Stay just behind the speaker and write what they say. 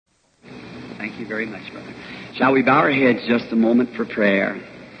Thank you very much, brother. Shall we bow our heads just a moment for prayer?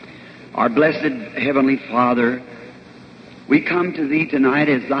 Our blessed Heavenly Father, we come to Thee tonight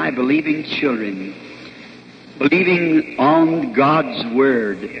as Thy believing children, believing on God's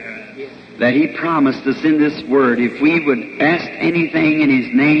Word, that He promised us in this Word, if we would ask anything in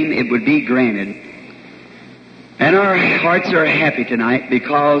His name, it would be granted. And our hearts are happy tonight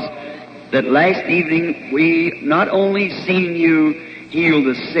because that last evening we not only seen You heal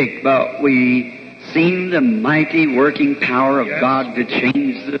the sick, but we seen the mighty working power of God to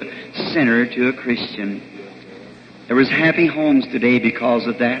change the sinner to a Christian. There was happy homes today because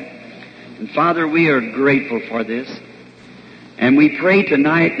of that. And Father, we are grateful for this. And we pray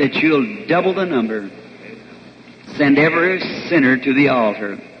tonight that You'll double the number. Send every sinner to the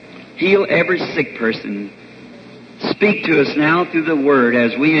altar. Heal every sick person. Speak to us now through the Word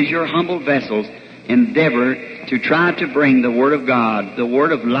as we, as Your humble vessels, endeavor to try to bring the Word of God, the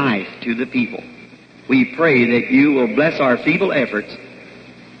Word of life, to the people. We pray that You will bless our feeble efforts.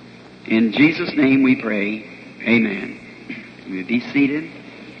 In Jesus' name we pray. Amen. You may be seated.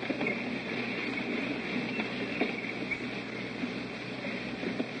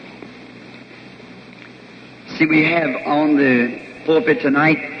 See, we have on the pulpit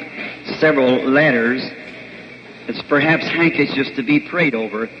tonight several letters. It's perhaps handkerchiefs to be prayed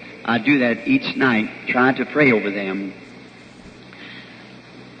over. I do that each night, try to pray over them.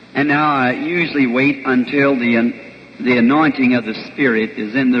 And now I usually wait until the anointing of the Spirit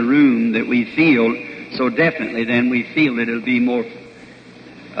is in the room that we feel so definitely, then we feel that it'll be more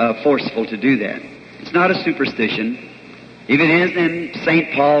forceful to do that. It's not a superstition. If it is, then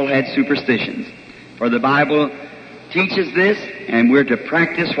St. Paul had superstitions. For the Bible teaches this, and we're to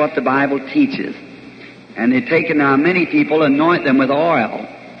practice what the Bible teaches. And they've taken now many people, anoint them with oil,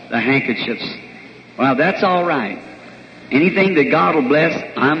 the handkerchiefs. Well, that's all right. Anything that God will bless,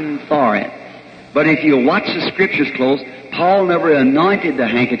 I'm for it. But if you watch the Scriptures close, Paul never anointed the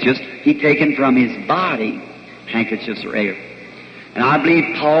handkerchiefs. He taken from his body handkerchiefs rare. And I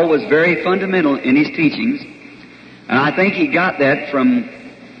believe Paul was very fundamental in his teachings. And I think he got that from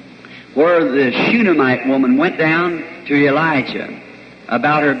where the Shunammite woman went down to Elijah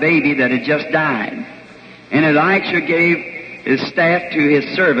about her baby that had just died. And Elijah gave his staff to his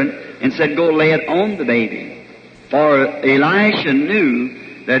servant and said, go lay it on the baby. For Elisha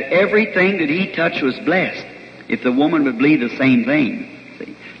knew that everything that he touched was blessed if the woman would believe the same thing.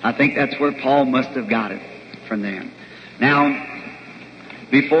 See, I think that's where Paul must have got it from them. Now,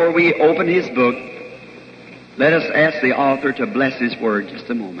 before we open his book, let us ask the author to bless his word just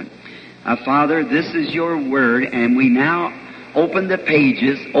a moment. Father, this is Your word, and we now open the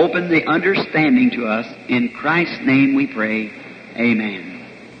pages, open the understanding to us. In Christ's name we pray. Amen.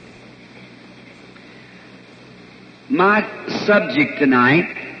 My subject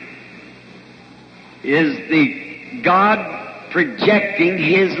tonight is the God projecting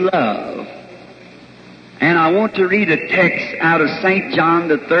His love. And I want to read a text out of St. John,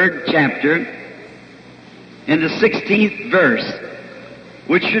 the 3rd chapter, in the 16th verse,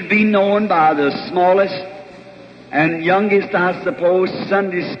 which should be known by the smallest and youngest, I suppose,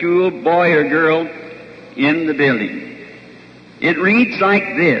 Sunday school boy or girl in the building. It reads like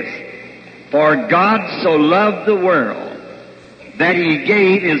this: For God so loved the world that He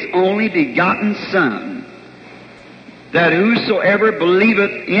gave His only begotten Son, that whosoever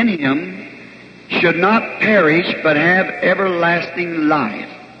believeth in Him should not perish but have everlasting life.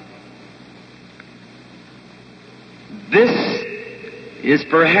 This is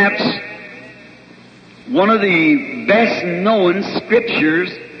perhaps one of the best known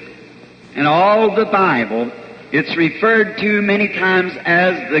scriptures in all the Bible. It's referred to many times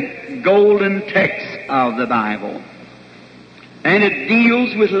as the golden text of the Bible. And it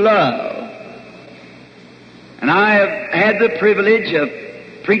deals with love. And I have had the privilege of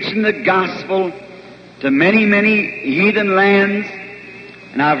preaching the gospel to many, many heathen lands,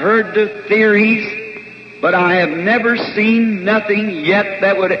 and I've heard the theories, but I have never seen nothing yet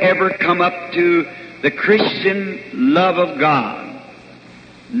that would ever come up to the Christian love of God.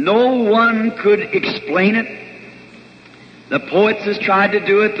 No one could explain it. The poets has tried to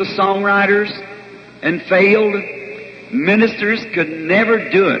do it, the songwriters, and failed. Ministers could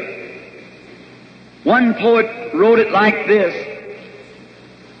never do it. One poet wrote it like this: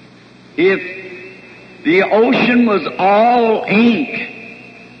 if the ocean was all ink,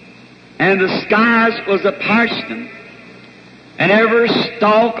 and the skies was a parchment, and every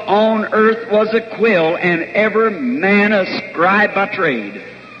stalk on earth was a quill, and every man a scribe by trade,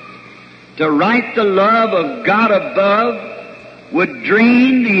 to write the love of God above would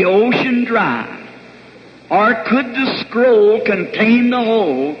drain the ocean dry, or could the scroll contain the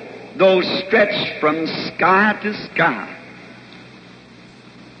whole, though stretched from sky to sky.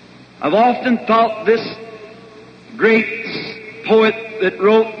 I've often thought this great poet that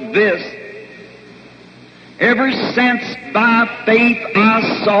wrote this, ever since by faith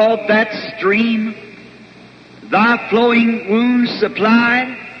I saw that stream, thy flowing wounds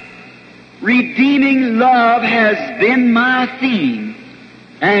supplied, redeeming love has been my theme,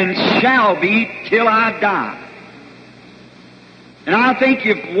 and shall be till I die. And I think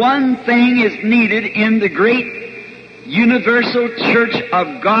if one thing is needed in the great universal church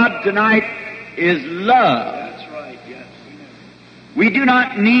of God tonight is love. That's right, yes. We do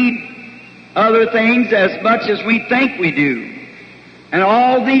not need other things as much as we think we do. And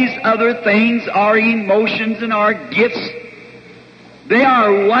all these other things, our emotions and our gifts, they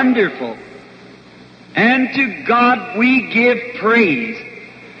are wonderful. And to God we give praise.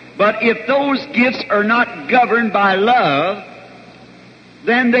 But if those gifts are not governed by love,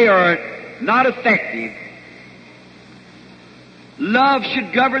 then they are not effective. Love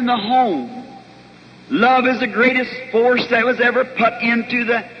should govern the home. Love is the greatest force that was ever put into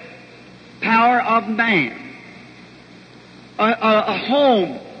the power of man. A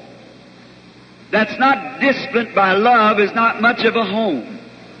home that's not disciplined by love is not much of a home.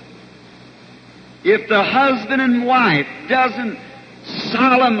 If the husband and wife doesn't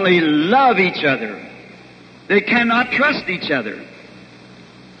solemnly love each other, they cannot trust each other.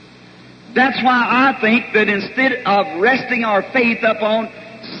 That's why I think that instead of resting our faith upon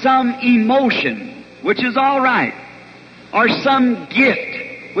some emotion, which is all right, or some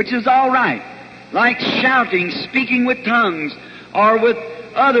gift, which is all right, like shouting, speaking with tongues, or with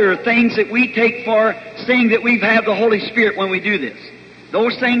other things that we take for saying that we've had the Holy Spirit when we do this.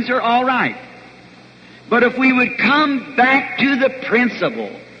 Those things are all right. But if we would come back to the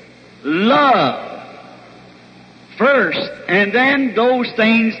principle, love first, and then those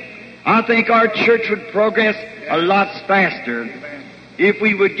things, I think our church would progress a lot faster if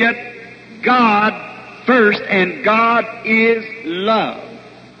we would get God first, and God is love.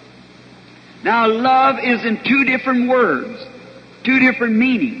 Now, love is in two different words, two different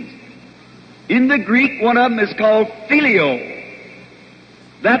meanings. In the Greek, one of them is called phileo.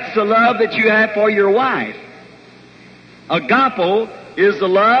 That's the love that you have for your wife. Agapo is the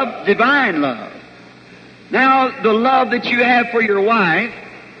love, divine love. Now, the love that you have for your wife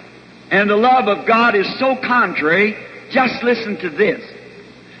and the love of God is so contrary. Just listen to this.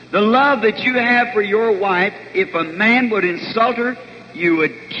 The love that you have for your wife, if a man would insult her, you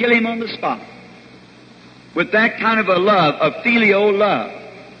would kill him on the spot. With that kind of a love, a filial love.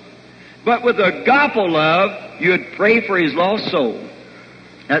 But with agapo love, you would pray for his lost soul.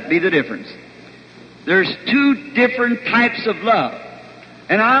 That'd be the difference. There's two different types of love.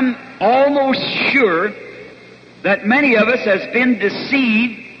 And I'm almost sure that many of us has been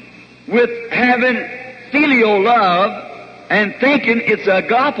deceived with having filial love and thinking it's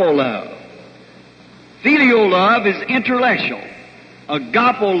agapo love. Filial love is intellectual.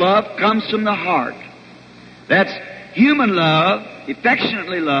 Agapo love comes from the heart. That's human love,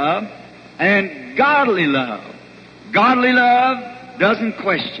 affectionately love, and godly love. Godly love doesn't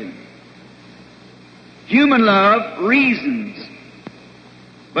question. Human love reasons,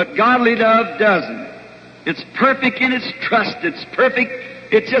 but godly love doesn't. It's perfect in its trust. It's perfect.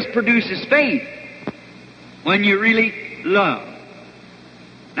 It just produces faith when you really love.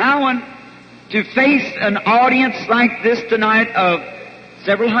 Now, to face an audience like this tonight of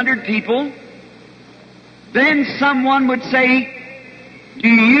several hundred people, then someone would say, do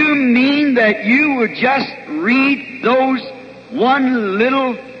you mean that you would just read those one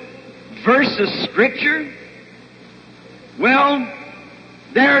little verse of Scripture? Well,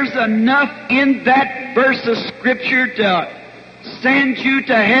 there's enough in that verse of Scripture to send you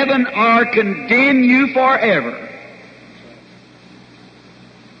to heaven or condemn you forever.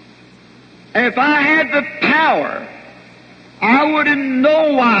 If I had the power, I would in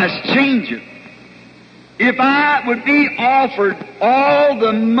no wise change it. If I would be offered all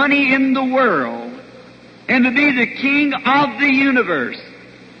the money in the world and to be the king of the universe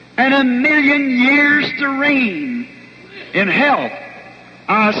and 1,000,000 years to reign in health,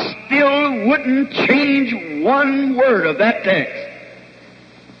 I still wouldn't change one word of that text,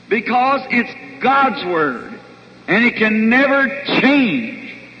 because it's God's Word and it can never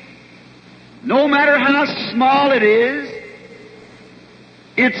change. No matter how small it is,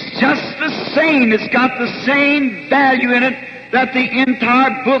 it's just the same. It's got the same value in it that the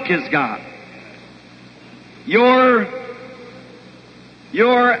entire book has got. Your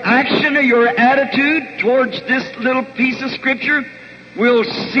action or your attitude towards this little piece of Scripture will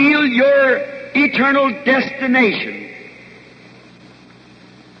seal your eternal destination.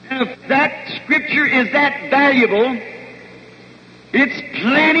 And if that Scripture is that valuable, it's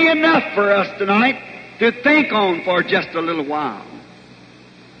plenty enough for us tonight to think on for just a little while.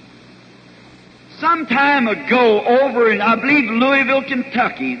 Some time ago, over in, I believe, Louisville,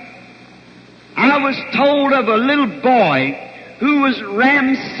 Kentucky, I was told of a little boy who was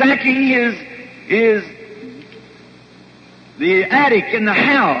ransacking the attic in the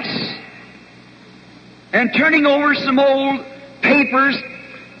house and turning over some old papers.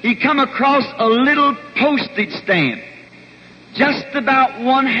 He come across a little postage stamp, just about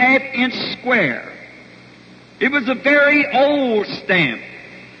 1/2 inch square. It was a very old stamp.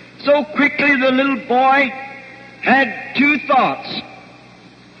 So quickly the little boy had two thoughts.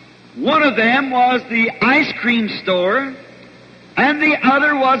 One of them was the ice cream store, and the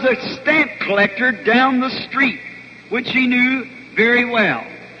other was a stamp collector down the street, which he knew very well.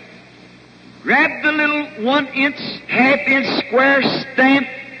 Grabbed the little 1/2 inch square stamp,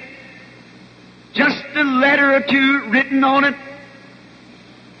 just a letter or two written on it,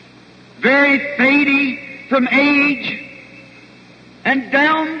 very faddy from age, and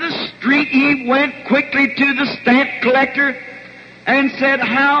down the street he went quickly to the stamp collector and said,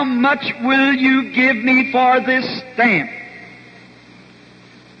 "How much will you give me for this stamp?"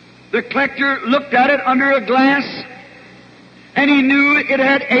 The collector looked at it under a glass, and he knew it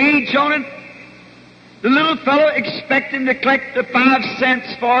had age on it. The little fellow expecting to collect the 5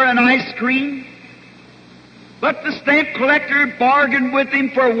 cents for an ice cream, but the stamp collector bargained with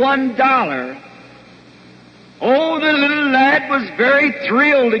him for $1. Oh, the little lad was very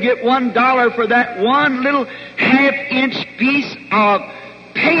thrilled to get $1 for that one little 1/2 inch piece of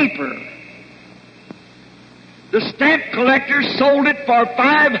paper. The stamp collector sold it for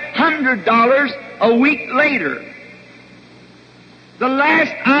 $500 a week later. The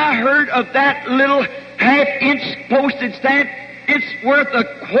last I heard of that little 1/2 inch postage stamp, it's worth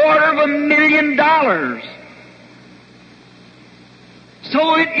 $250,000.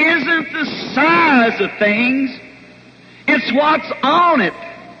 So it isn't the size of things, it's what's on it.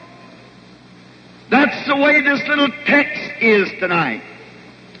 That's the way this little text is tonight.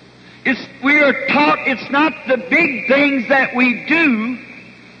 We are taught it's not the big things that we do,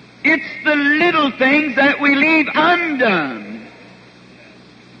 it's the little things that we leave undone.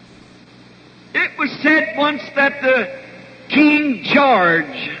 It was said once that the King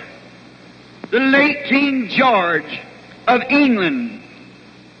George, the late King George of England,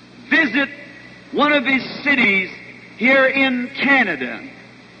 visit one of his cities here in Canada.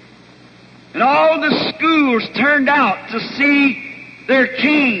 And all the schools turned out to see their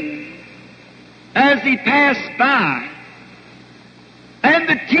king as he passed by. And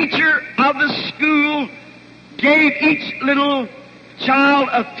the teacher of the school gave each little child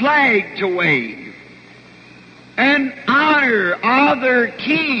a flag to wave in honor of their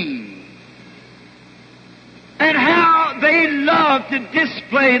king. And how they loved to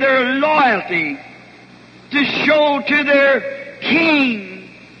display their loyalty, to show to their king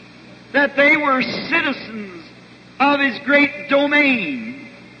that they were citizens of his great domain.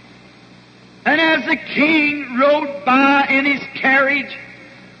 And as the king rode by in his carriage,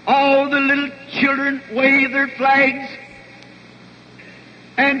 all the little children waved their flags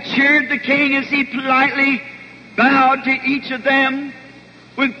and cheered the king as he politely bowed to each of them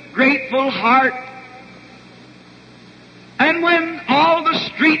with grateful heart. And when all the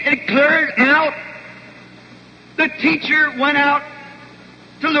street had cleared out, the teacher went out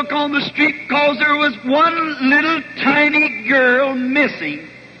to look on the street because there was one little tiny girl missing.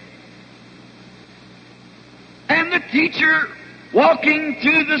 And the teacher, walking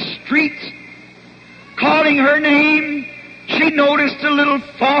through the streets, calling her name, she noticed a little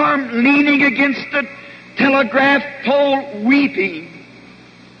form leaning against a telegraph pole weeping.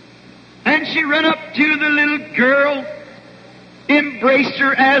 And she ran up to the little girl, embraced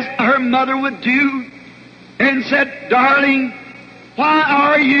her as her mother would do, and said, "Darling, why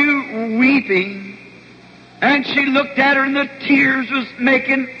are you weeping?" And she looked at her, and the tears was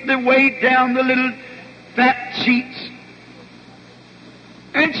making their way down the little fat cheeks.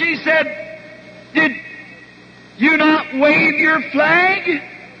 And she said, "Did you not wave your flag?"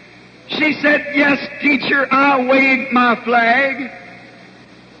 She said, "Yes, teacher, I waved my flag."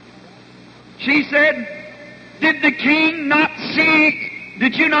 She said, "Did the king not see,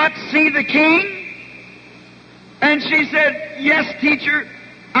 did you not see the king?" And she said, "Yes, teacher,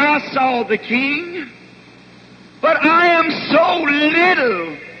 I saw the king, but I am so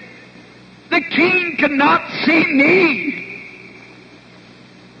little. The king could not see me."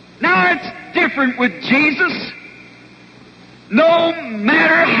 Now it's different with Jesus. No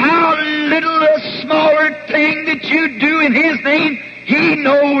matter how little a smaller thing that you do in His name, He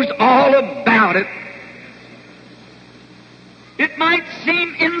knows all about it. It might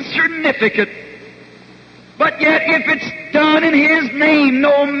seem insignificant, but yet if it's done in His name,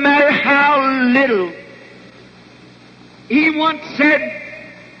 no matter how little. He once said,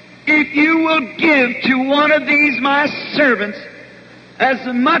 if you will give to one of these my servants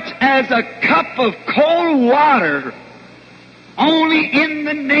as much as a cup of cold water, only in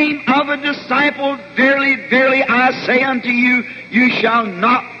the name of a disciple, verily, verily, I say unto you, you shall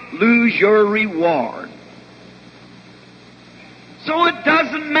not lose your reward. So it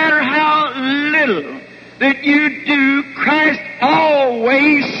doesn't matter how little that you do, Christ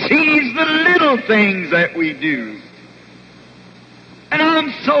always sees the little things that we do. And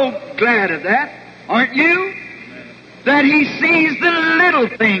I'm so glad of that, aren't you? That He sees the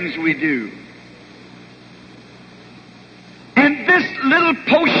little things we do. And this little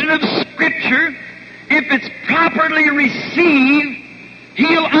portion of Scripture, if it's properly received,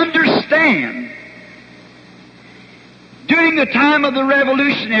 He'll understand. During the time of the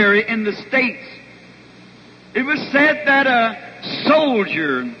Revolutionary in the States, it was said that a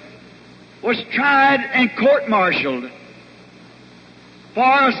soldier was tried and court-martialed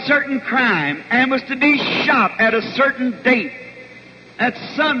for a certain crime and was to be shot at a certain date at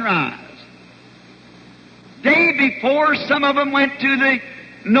sunrise. Day before, some of them went to the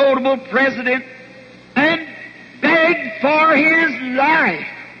notable president and begged for his life.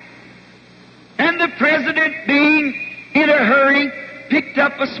 And the president, being in a hurry, picked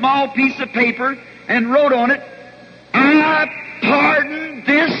up a small piece of paper and wrote on it, I pardon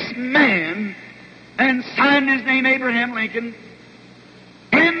this man, and signed his name, Abraham Lincoln.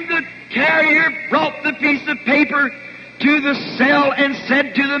 And the carrier brought the piece of paper to the cell and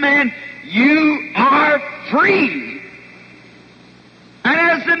said to the man, you are free. And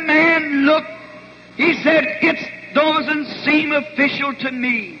as the man looked, he said, it doesn't seem official to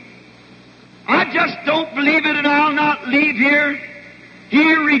me. I just don't believe it, and I'll not leave here.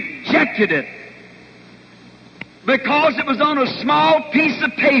 He rejected it because it was on a small piece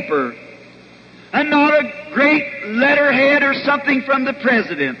of paper and not a great letterhead or something from the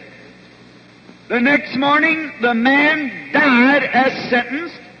president. The next morning, the man died as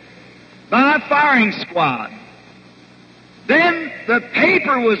sentenced by a firing squad. Then the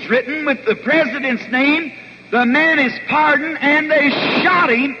paper was written with the president's name. The man is pardoned, and they shot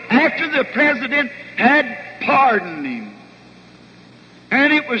him after the president had pardoned him.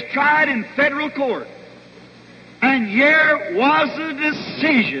 And it was tried in federal court. And here was a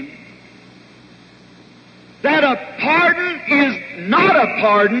decision that a pardon is not a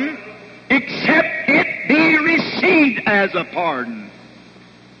pardon except it be received as a pardon.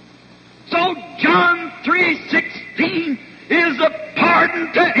 So John 3:16 is a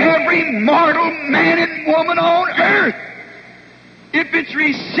pardon to every mortal man and woman on earth if it's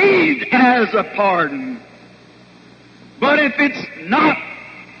received as a pardon. But if it's not,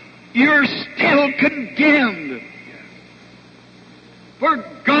 you're still condemned. For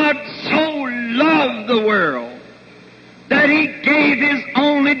God so loved the world that He gave His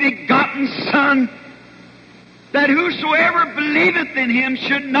only begotten Son, that whosoever believeth in Him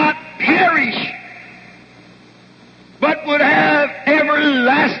should not perish, but would have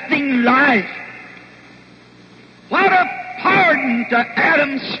everlasting life. What a pardon to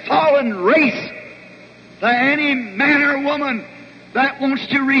Adam's fallen race, to any man or woman that wants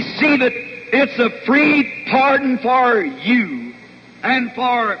to receive it. It's a free pardon for you and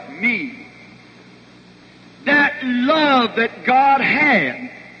for me. That love that God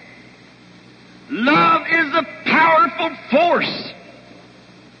had. Love is a powerful force.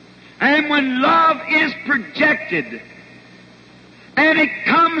 And when love is projected, and it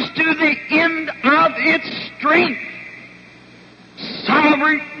comes to the end of its strength,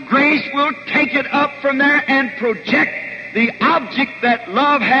 sovereign grace will take it up from there and project the object that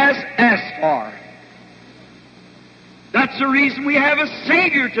love has asked for. That's the reason we have a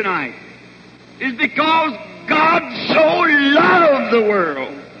Savior tonight, is because God so loved the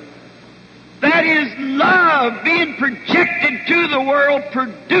world that His love being projected to the world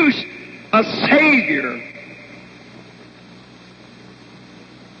produced a Savior.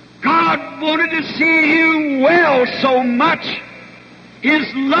 God wanted to see you well so much, His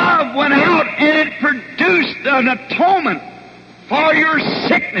love went out and it produced an atonement for your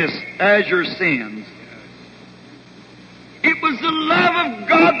sickness as your sins. It was the love of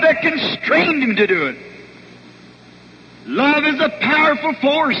God that constrained Him to do it. Love is a powerful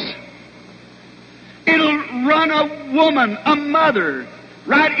force. It'll run a woman, a mother,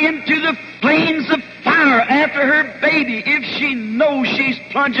 right into the flames of fire after her baby if she knows she's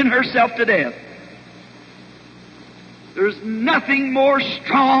plunging herself to death. There's nothing more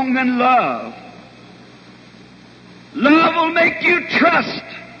strong than love. Love will make you trust.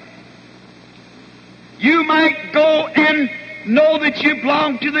 You might go and know that you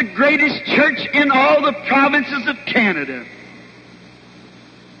belong to the greatest church in all the provinces of Canada.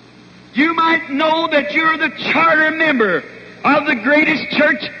 You might know that you're the charter member of the greatest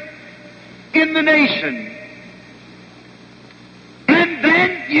church in the nation. And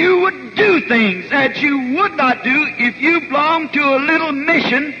then you would do things that you would not do if you belonged to a little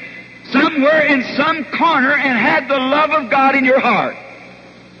mission somewhere in some corner and had the love of God in your heart.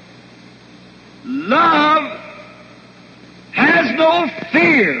 Love has no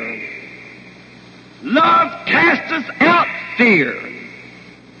fear. Love casts out fear.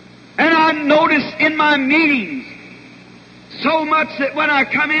 And I notice in my meetings so much that when I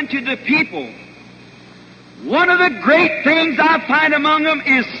come into the people, one of the great things I find among them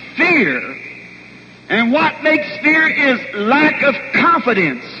is fear. And what makes fear is lack of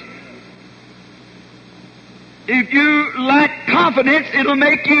confidence. If you lack confidence, it'll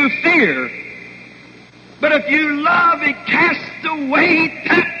make you fear. But if you love, it casts away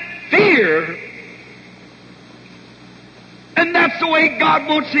that fear. And that's the way God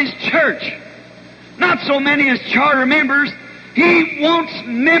wants His church. Not so many as charter members. He wants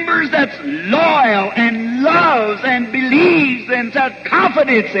members that's loyal and loves and believes and has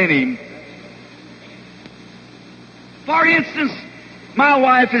confidence in Him. For instance, my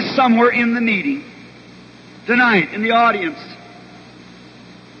wife is somewhere in the meeting tonight in the audience.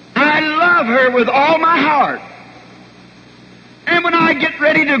 I love her with all my heart. And when I get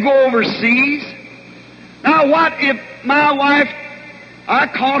ready to go overseas, now what if my wife, I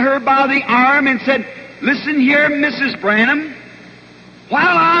caught her by the arm and said, "Listen here, Mrs. Branham,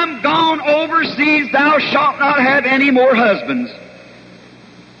 while I'm gone overseas, thou shalt not have any more husbands.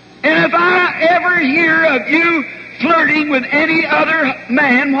 And if I ever hear of you flirting with any other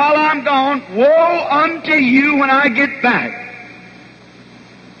man while I'm gone, woe unto you when I get back."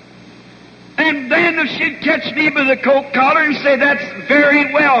 And then if she'd catch me by the coat collar and say, "That's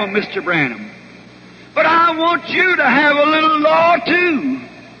very well, Mr. Branham, but I want you to have a little law too.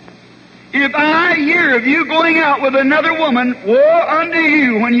 If I hear of you going out with another woman, woe unto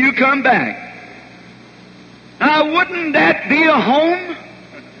you when you come back." Now, wouldn't that be a home?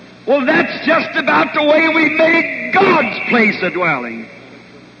 Well, that's just about the way we made God's place a dwelling.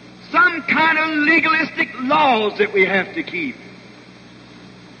 Some kind of legalistic laws that we have to keep.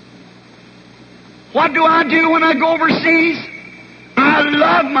 What do I do when I go overseas? I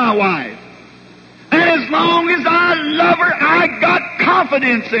love my wife. And as long as I love her, I got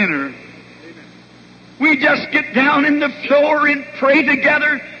confidence in her. We just get down in the floor and pray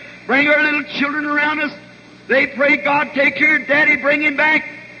together, bring our little children around us. They pray, "God, take care of Daddy, bring him back."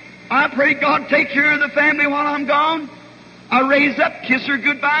 I pray, "God, take care of the family while I'm gone." I raise up, kiss her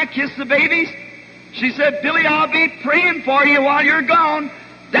goodbye, kiss the babies. She said, "Billy, I'll be praying for you while you're gone."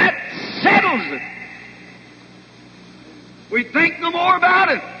 That settles it. We think no more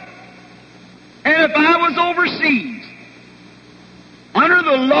about it. And if I was overseas, under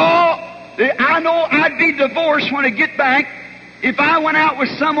the law, I know I'd be divorced when I get back. If I went out with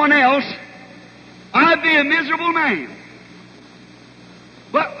someone else, I'd be a miserable man.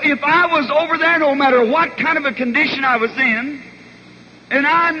 But if I was over there, no matter what kind of a condition I was in, and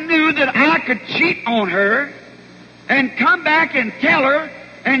I knew that I could cheat on her and come back and tell her,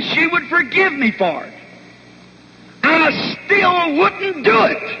 and she would forgive me for it, I still wouldn't do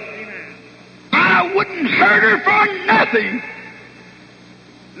it. I wouldn't hurt her for nothing.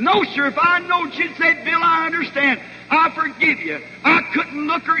 No, sir, if I knowed she'd say, "Bill, I understand. I forgive you." I couldn't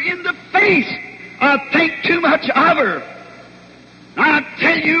look her in the face. I think too much of her. I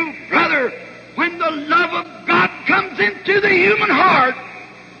tell you, brother, when the love of God comes into the human heart,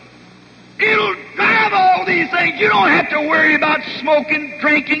 it'll drive all these things. You don't have to worry about smoking,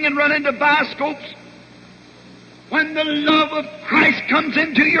 drinking, and running to bioscopes. When the love of Christ comes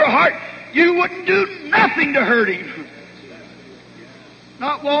into your heart, you wouldn't do nothing to hurt Him.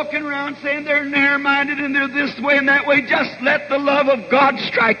 Not walking around saying they're narrow-minded and they're this way and that way. Just let the love of God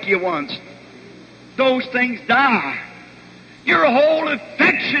strike you once. Those things die. Your whole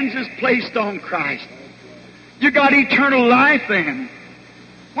affections is placed on Christ. You got eternal life then.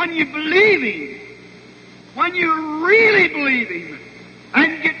 When you believe Him, when you really believe Him,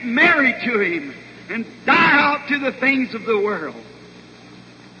 and get married to Him, and die out to the things of the world.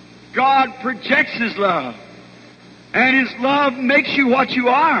 God projects His love, and His love makes you what you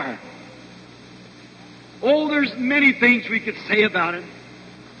are. Oh, there's many things we could say about it.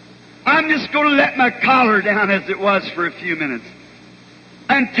 I'm just going to let my collar down as it was for a few minutes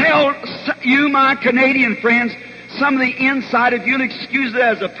and tell you, my Canadian friends, some of the inside, if you'll excuse it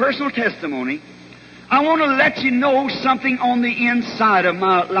as a personal testimony, I want to let you know something on the inside of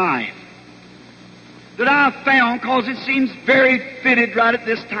my life that I found, because it seems very fitted right at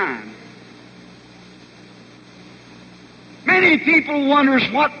this time. Many people wonders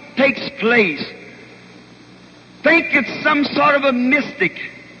what takes place. Think it's some sort of a mystic.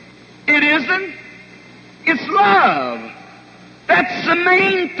 It isn't. It's love. That's the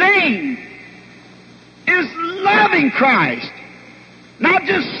main thing, is loving Christ. Not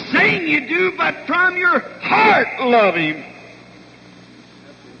just saying you do, but from your heart love Him.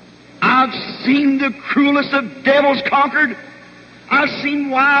 I've seen the cruelest of devils conquered. I've seen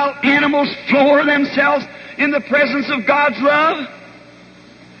wild animals floor themselves in the presence of God's love.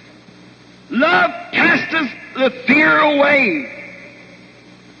 Love casteth the fear away.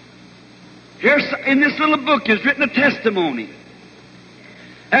 Here's, in this little book is written a testimony.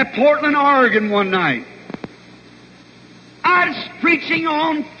 At Portland, Oregon one night, I was preaching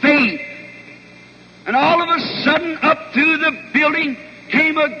on faith, and all of a sudden up through the building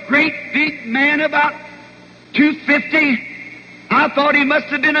came a great big man about 250. I thought he must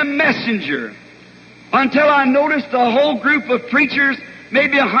have been a messenger, until I noticed the whole group of preachers,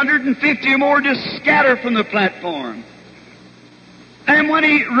 maybe 150 or more, just scatter from the platform. And when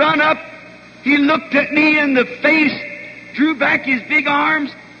he run up, he looked at me in the face, drew back his big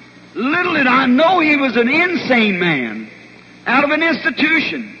arms. Little did I know he was an insane man out of an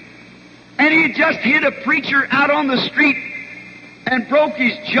institution. And he just hit a preacher out on the street and broke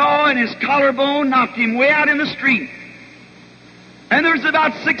his jaw and his collarbone, knocked him way out in the street. And there's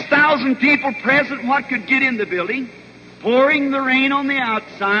about 6,000 people present what could get in the building, pouring the rain on the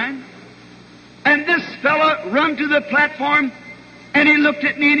outside. And this fella run to the platform, and he looked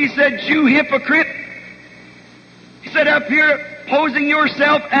at me and he said, "You hypocrite." He said, "Up here posing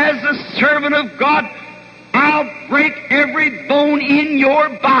yourself as the servant of God, I'll break every bone in your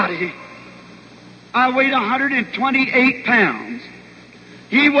body." I weighed 128 pounds.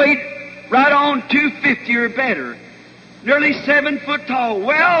 He weighed right on 250 or better. Nearly 7 foot tall,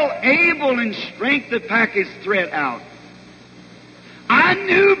 well able in strength to pack his threat out. I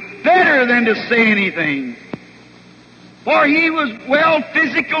knew better than to say anything, for he was well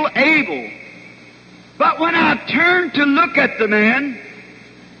physical able. But when I turned to look at the man,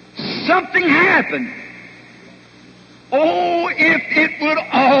 something happened. Oh, if it would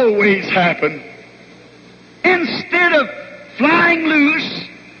always happen. Instead of flying loose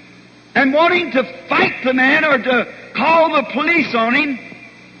and wanting to fight the man or to call the police on him,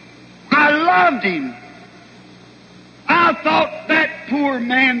 I loved him. I thought, that poor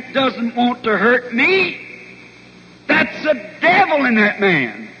man doesn't want to hurt me. That's a devil in that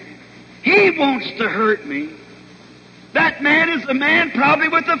man. He wants to hurt me. That man is a man probably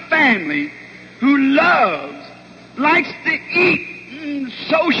with a family who loves, likes to eat,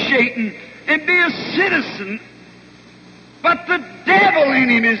 associate, and be a citizen. But the devil in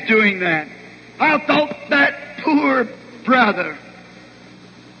him is doing that. I thought, that poor brother.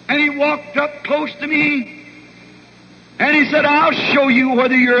 And he walked up close to me, and he said, "I'll show you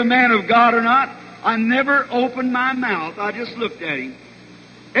whether you're a man of God or not." I never opened my mouth. I just looked at him.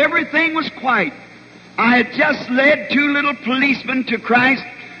 Everything was quiet. I had just led 2 little policemen to Christ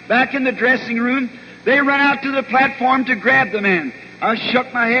back in the dressing room. They ran out to the platform to grab the man. I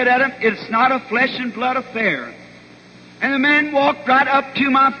shook my head at him. "It's not a flesh and blood affair." And the man walked right up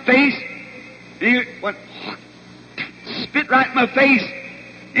to my face. He went, spit right in my face.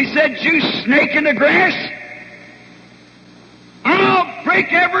 He said, "You snake in the grass, I'll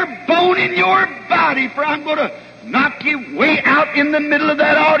break every bone in your body, for I'm going to knock you way out in the middle of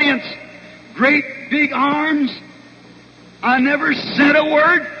that audience." Great big arms. I never said a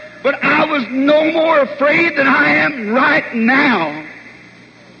word, but I was no more afraid than I am right now.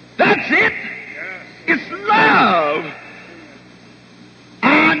 That's it. It's love.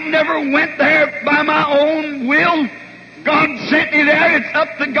 I never went there by my own will. God sent me there. It's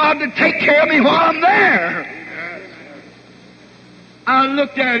up to God to take care of me while I'm there. I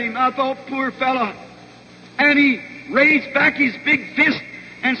looked at him. I thought, poor fella. And he raised back his big fist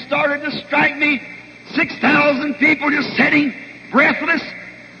and started to strike me. 6,000 people just sitting breathless.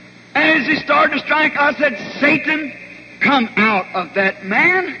 And as he started to strike, I said, "Satan, come out of that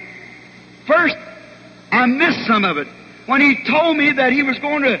man." First, I missed some of it. When he told me that he was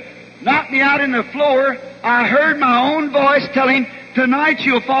going to knock me out in the floor, I heard my own voice tell him, "Tonight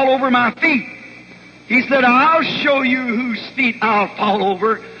you'll fall over my feet." He said, "I'll show you whose feet I'll fall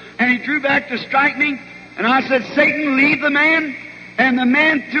over." And he drew back to strike me. And I said, "Satan, leave the man." And the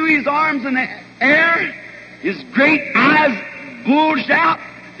man threw his arms in the air. His great eyes bulged out.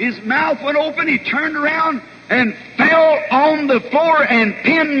 His mouth went open. He turned around and fell on the floor and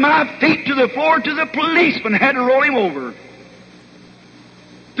pinned my feet to the floor till the policeman had to roll him over.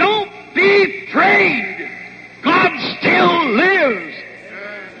 Don't be afraid. God still lives.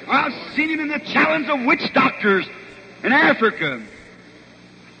 I've seen him in the challenge of witch doctors in Africa,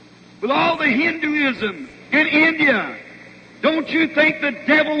 with all the Hinduism in India. Don't you think the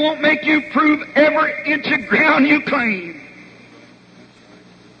devil won't make you prove every inch of ground you claim?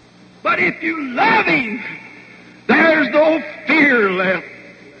 But if you love him, there's no fear left.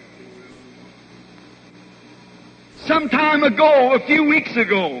 Some time ago, a few weeks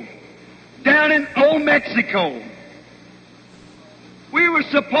ago, down in Old Mexico, we were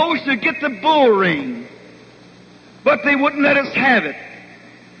supposed to get the bull ring, but they wouldn't let us have it.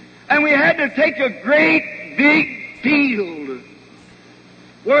 And we had to take a great big field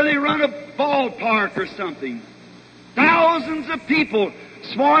where they run a ballpark or something. Thousands of people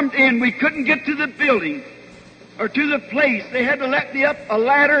swarmed in. We couldn't get to the building or to the place. They had to let me up a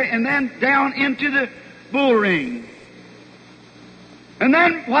ladder and then down into the bull ring. And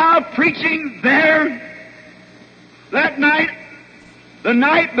then while preaching there that night, the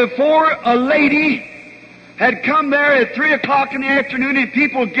night before, a lady had come there at 3 o'clock in the afternoon, and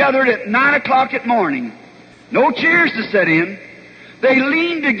people gathered at 9 o'clock at morning. No chairs to sit in. They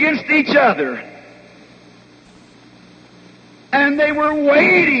leaned against each other. And they were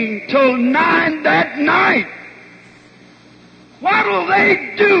waiting till 9 that night. What'll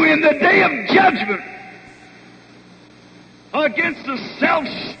they do in the day of judgment against the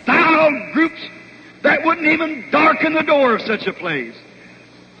self-styled groups that wouldn't even darken the door of such a place?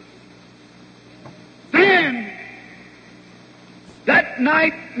 Then, that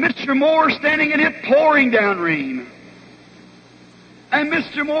night, Mr. Moore standing in it, pouring down rain. And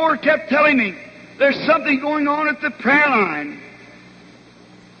Mr. Moore kept telling me, there's something going on at the prayer line.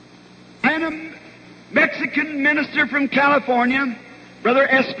 And a Mexican minister from California, Brother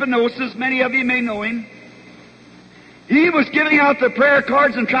Espinosa, many of you may know him, he was giving out the prayer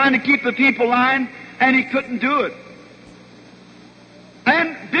cards and trying to keep the people lined, and he couldn't do it.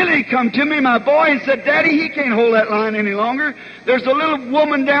 And Billy come to me, my boy, and said, Daddy, he can't hold that line any longer. There's a little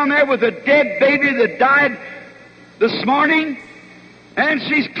woman down there with a dead baby that died this morning, and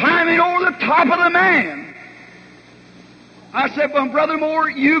she's climbing over the top of the man. I said, well, Brother Moore,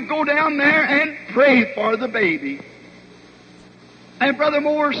 you go down there and pray for the baby. And Brother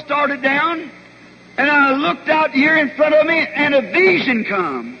Moore started down, and I looked out here in front of me, and a vision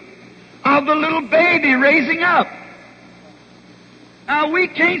come of the little baby raising up. Now, we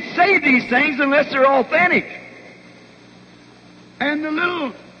can't say these things unless they're authentic. And the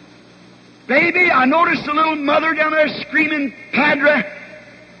little baby, I noticed the little mother down there screaming, Padre.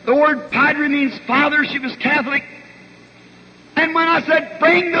 The word Padre means father. She was Catholic. And when I said,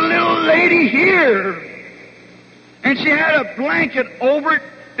 bring the little lady here, and she had a blanket over it,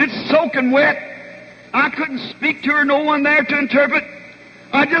 it's soaking wet. I couldn't speak to her, no one there to interpret.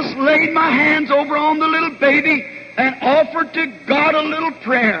 I just laid my hands over on the little baby and offered to God a little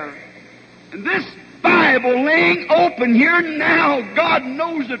prayer. And this Bible laying open here now, God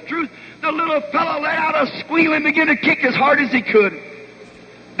knows the truth. The little fellow let out a squeal and began to kick as hard as he could.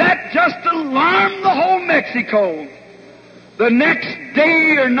 That just alarmed the whole Mexico. The next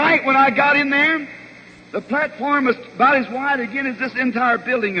day or night when I got in there, the platform was about as wide again as this entire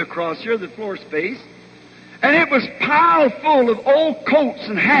building across here, the floor space. And it was piled full of old coats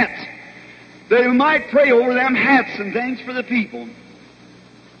and hats that we might pray over them hats and things for the people.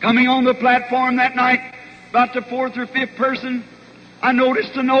 Coming on the platform that night, about the 4th or 5th person, I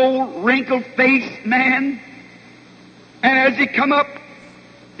noticed an old wrinkled-faced man. And as he come up,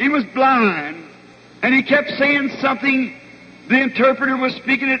 he was blind. And he kept saying something. The interpreter was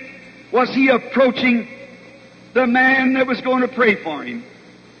speaking it. Was he approaching the man that was going to pray for him?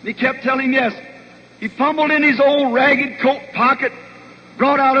 He kept telling him yes. He fumbled in his old ragged coat pocket,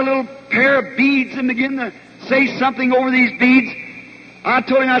 brought out a little pair of beads and began to say something over these beads. I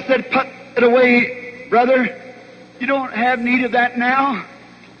told him, I said, put it away, brother. You don't have need of that now.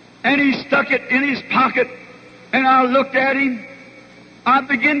 And he stuck it in his pocket, and I looked at him. I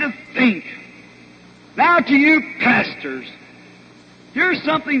began to think, now to you pastors, here's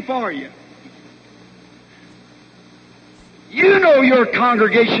something for you. You know your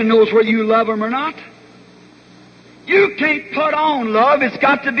congregation knows whether you love them or not. You can't put on love. It's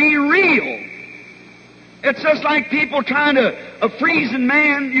got to be real. It's just like people trying to, a freezing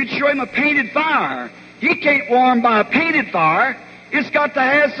man, you'd show him a painted fire. He can't warm by a painted fire. It's got to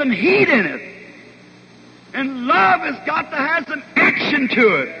have some heat in it. And love has got to have some action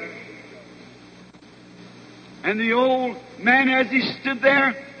to it. And the old man, as he stood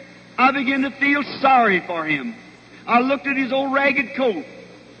there, I began to feel sorry for him. I looked at his old ragged coat.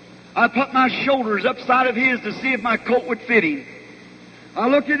 I put my shoulders upside of his to see if my coat would fit him. I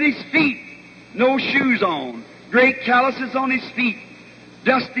looked at his feet, no shoes on, great calluses on his feet,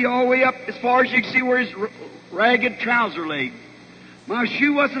 dusty all the way up as far as you can see where his ragged trouser leg. My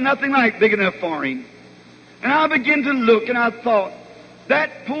shoe wasn't nothing like big enough for him. And I began to look, and I thought,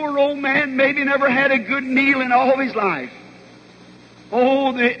 that poor old man maybe never had a good meal in all of his life.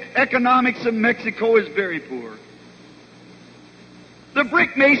 Oh, the economics of Mexico is very poor. The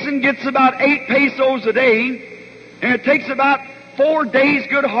brick mason gets about 8 pesos a day, and it takes about 4 days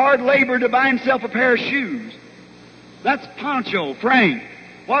good hard labor to buy himself a pair of shoes. That's Pancho, Frank.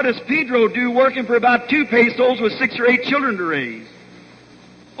 What does Pedro do working for about 2 pesos with 6 or 8 children to raise?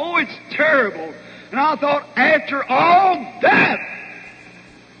 Oh, it's terrible. And I thought, after all that,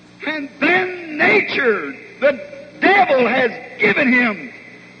 and then nature, the devil has given him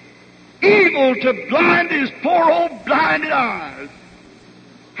evil to blind his poor old blinded eyes.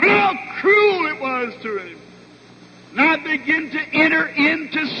 How cruel it was to him. And I begin to enter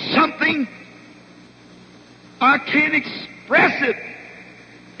into something I can't express it.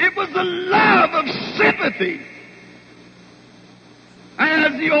 It was the love of sympathy.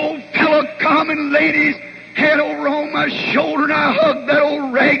 And as the old fellow come and laid his head over on my shoulder and I hugged that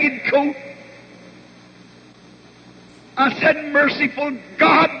old ragged coat, I said, merciful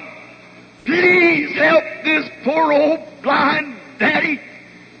God, please help this poor old blind daddy.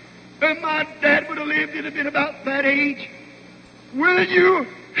 If my dad would have lived, he'd have been about that age. Will you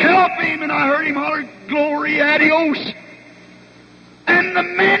help him? And I heard him holler, glory, adios. And the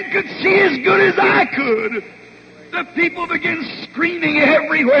man could see as good as I could. The people began screaming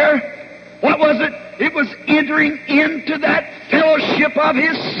everywhere. What was it? It was entering into that fellowship of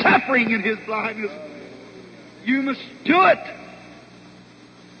his suffering and his blindness. You must do it.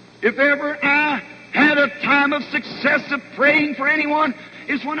 If ever I had a time of success of praying for anyone,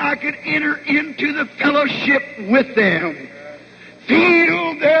 is when I could enter into the fellowship with them.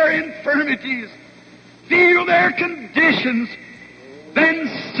 Feel their infirmities. Feel their conditions.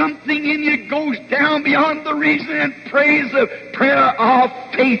 Then something in you goes down beyond the reason and prays the prayer of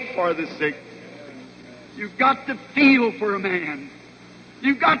faith for the sick. You've got to feel for a man.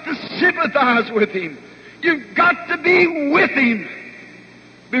 You've got to sympathize with him. You've got to be with him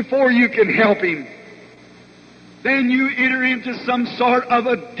before you can help him. Then you enter into some sort of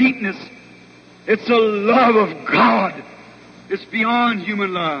a deepness. It's a love of God. It's beyond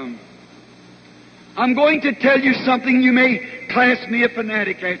human love. I'm going to tell you something. You may class me a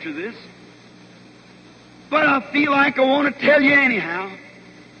fanatic after this, but I feel like I want to tell you anyhow.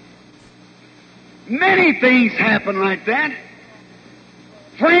 Many things happen like that.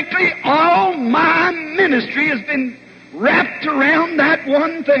 Frankly, all my ministry has been wrapped around that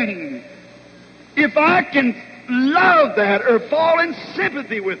one thing. If I can love that or fall in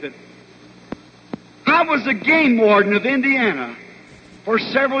sympathy with it. I was a game warden of Indiana for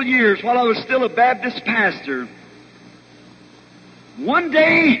several years while I was still a Baptist pastor. One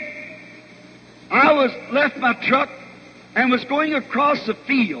day, I left my truck and was going across a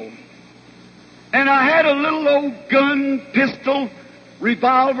field. And I had a little old gun, pistol,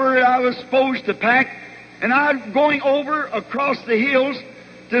 revolver I was supposed to pack. And I was going over across the hills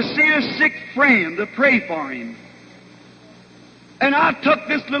to see a sick friend, to pray for him. And I took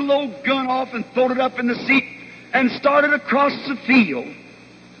this little old gun off and throwed it up in the seat and started across the field.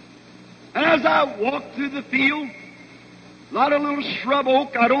 And as I walked through the field, a lot of little shrub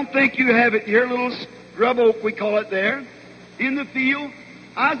oak, I don't think you have it here, little scrub oak we call it there, in the field.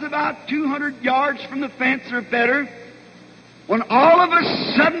 I was about 200 yards from the fence or better, when all of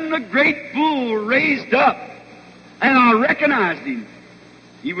a sudden a great bull raised up, and I recognized him.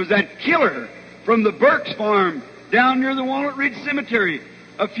 He was that killer from the Burke's farm down near the Walnut Ridge Cemetery.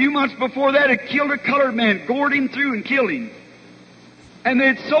 A few months before that, it killed a colored man, gored him through and killed him. And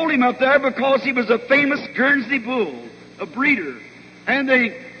they'd sold him up there because he was a famous Guernsey bull, a breeder. And they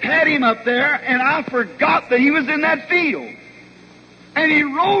had him up there, and I forgot that he was in that field. And he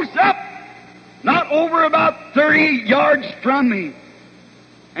rose up, not over about 30 yards from me.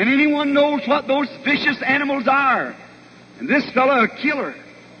 And anyone knows what those vicious animals are. And this fellow, a killer.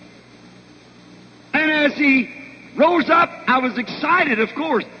 And as he rose up, I was excited, of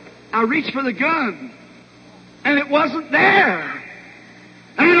course. I reached for the gun, and it wasn't there.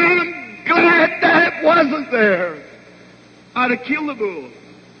 And I'm glad that it wasn't there. I'd have killed the bull,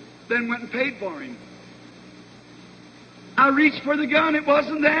 then went and paid for him. I reached for the gun, it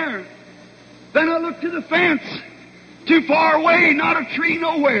wasn't there. Then I looked to the fence, too far away, not a tree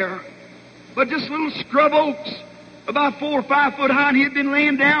nowhere, but just little scrub oaks, about 4 or 5 foot high, and he had been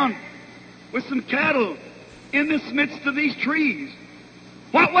laying down with some cattle in the midst of these trees.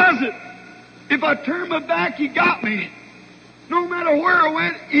 What was it? If I turned my back, he got me. No matter where I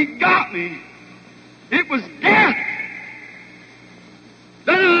went, he got me. It was death.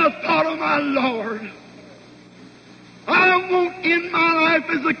 Then I thought, oh my Lord, I won't end my life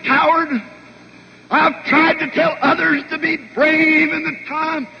as a coward. I've tried to tell others to be brave in the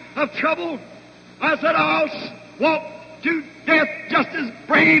time of trouble. I said, I'll walk to death just as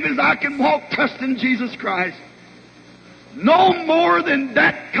brave as I can walk, trusting Jesus Christ. No more than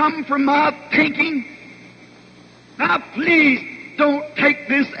that come from my thinking. Now please don't take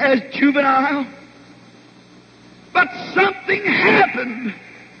this as juvenile. But something happened.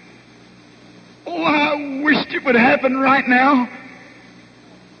 Oh, I wished it would happen right now.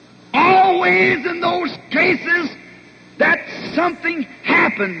 Always in those cases that something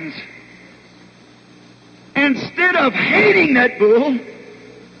happens. Instead of hating that bull,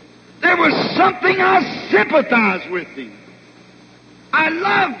 there was something I sympathized with him. I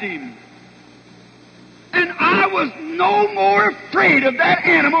loved him. And I was no more afraid of that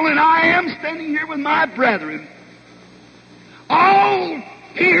animal than I am standing here with my brethren. All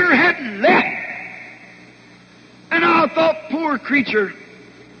fear had left. And I thought, poor creature,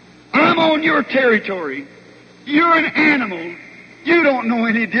 I'm on your territory. You're an animal. You don't know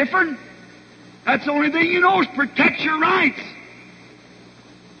any different. That's the only thing you know is protect your rights.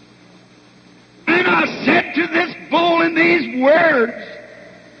 And I said to this bull in these words,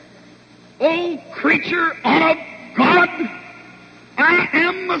 O creature of God, I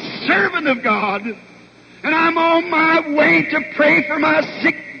am a servant of God, and I'm on my way to pray for my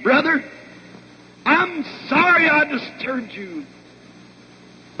sick brother. I'm sorry I disturbed you.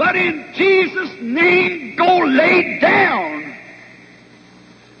 But in Jesus' name, go lay down.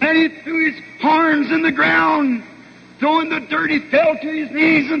 And he threw his horns in the ground, throwing the dirt. He fell to his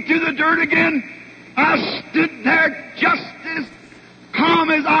knees and threw the dirt again. I stood there just as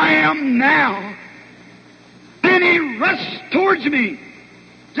calm as I am now. And he rushed towards me,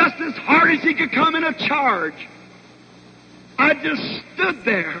 just as hard as he could come in a charge. I just stood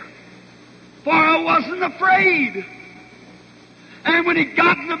there, for I wasn't afraid. And when he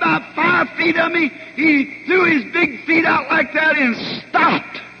got in about 5 feet of me, he threw his big feet out like that and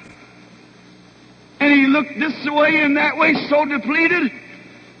stopped. And he looked this way and that way, so depleted,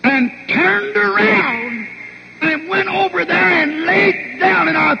 and turned around and went over there and laid down,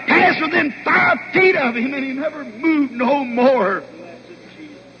 and I passed within 5 feet of him, and he never moved no more.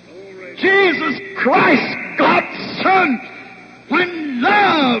 Jesus Christ, God's Son, when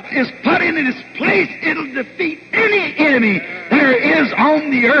love is put in its place, it'll defeat any enemy there is on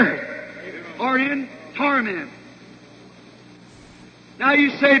the earth or in torment. Now you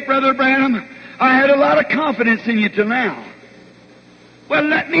say, Brother Branham, I had a lot of confidence in you till now. Well,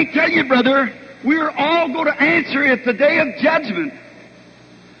 let me tell you, brother, we're all going to answer at the day of judgment.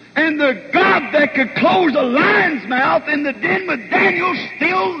 And the God that could close a lion's mouth in the den with Daniel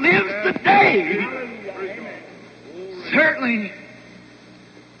still lives today. Certainly.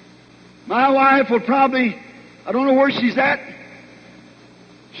 My wife will probably, I don't know where she's at.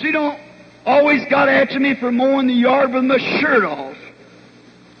 She don't always got after me for mowing the yard with my shirt off.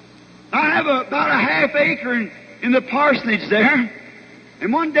 I have about a half acre in the parsonage there.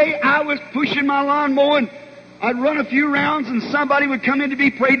 And one day I was pushing my lawn mowing. I'd run a few rounds and somebody would come in to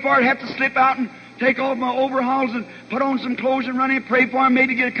be prayed for. I'd have to slip out and take off my overalls and put on some clothes and run in and pray for him,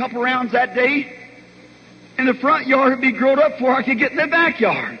 maybe get a couple rounds that day. And the front yard would be grown up before I could get in the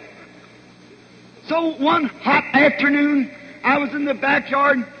backyard. So one hot afternoon, I was in the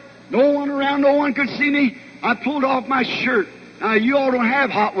backyard, no one around, no one could see me. I pulled off my shirt. Now, you all don't have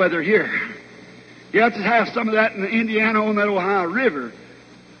hot weather here. You have to have some of that in Indiana on that Ohio River.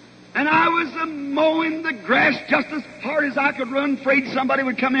 And I was mowing the grass just as hard as I could run, afraid somebody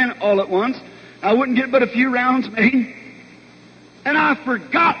would come in all at once. I wouldn't get but a few rounds made. And I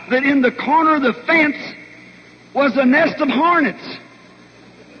forgot that in the corner of the fence was a nest of hornets.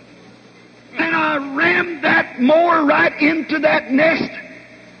 And I rammed that mower right into that nest.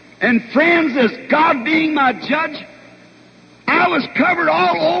 And friends, as God being my judge, I was covered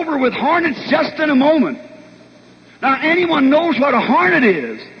all over with hornets just in a moment. Now, anyone knows what a hornet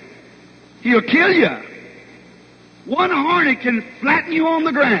is. He'll kill you. One hornet can flatten you on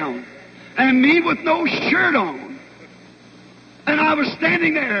the ground. And me with no shirt on. And I was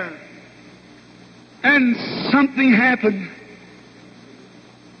standing there. And something happened.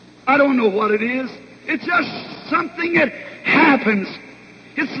 I don't know what it is. It's just something that happens.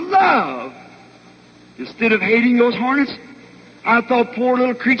 It's love. Instead of hating those hornets, I thought, poor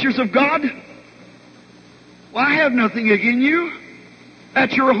little creatures of God, well, I have nothing against you.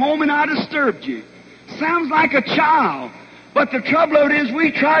 at your home and I disturbed you. Sounds like a child. But the trouble of it is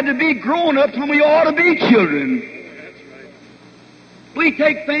we tried to be grown-ups when we ought to be children. We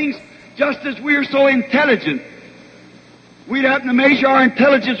take things just as we're so intelligent. We'd happen to measure our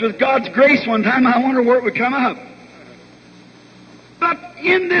intelligence with God's grace one time. I wonder where it would come up. But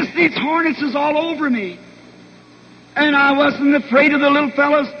in this, these hornets is all over me. And I wasn't afraid of the little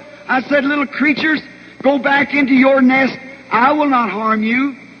fellows. I said, little creatures, go back into your nest. I will not harm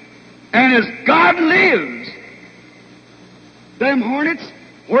you. And as God lives, them hornets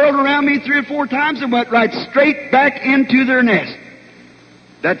whirled around me 3 or 4 times and went right straight back into their nest.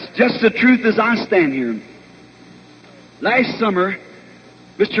 That's just the truth as I stand here. Last summer,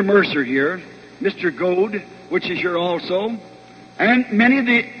 Mr. Mercer here, Mr. Goad, which is here also, and many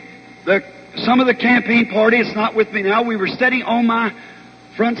of some of the campaign party, it's not with me now, we were sitting on my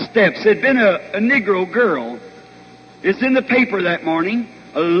front steps. There'd been a Negro girl. It's in the paper that morning,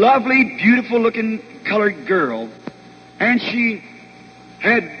 a lovely, beautiful-looking colored girl. And she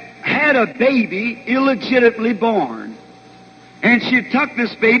had a baby illegitimately born. And she had tucked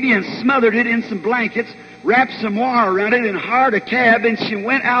this baby and smothered it in some blankets, wrapped some wire around it, and hired a cab, and she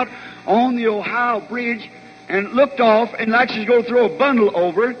went out on the Ohio Bridge and looked off, and like she was going to throw a bundle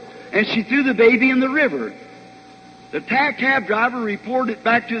over, and she threw the baby in the river. The cab driver reported it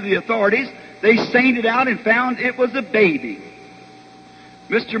back to the authorities. They stained it out and found it was a baby.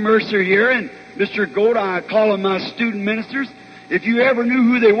 Mr. Mercer here and Mr. Gold, I call them my student ministers. If you ever knew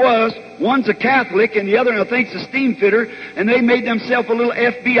who they was, one's a Catholic and the other, I think, is a steam fitter, and they made themselves a little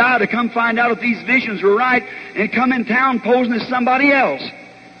FBI to come find out if these visions were right and come in town posing as somebody else.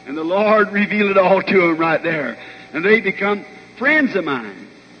 And the Lord revealed it all to them right there. And they become friends of mine.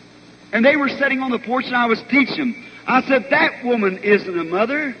 And they were sitting on the porch and I was teaching them. I said, that woman isn't a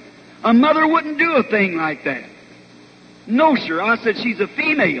mother. A mother wouldn't do a thing like that. No, sir. I said, she's a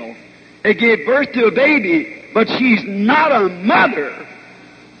female. It gave birth to a baby, but she's not a mother.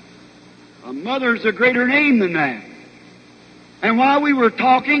 A mother's a greater name than that. And while we were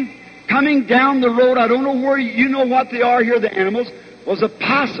talking, coming down the road, I don't know where you know what they are here, the animals, was a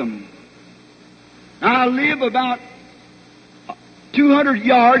possum. Now, I live about 200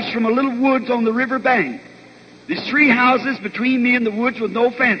 yards from a little woods on the river bank. There's 3 houses between me and the woods with no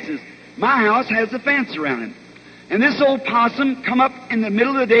fences. My house has a fence around it. And this old possum come up in the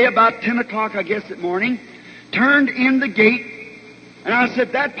middle of the day, about 10 o'clock, I guess, that morning, turned in the gate, and I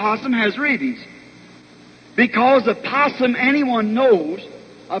said, that possum has rabies. Because a possum, anyone knows,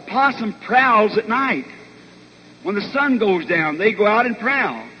 a possum prowls at night. When the sun goes down, they go out and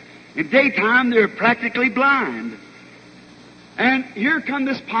prowl. In daytime, they're practically blind. And here come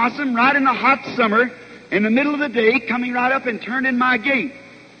this possum right in the hot summer, in the middle of the day, coming right up and turned in my gate.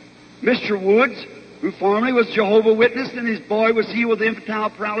 Mr. Woods, who formerly was Jehovah's Witness, and his boy was healed with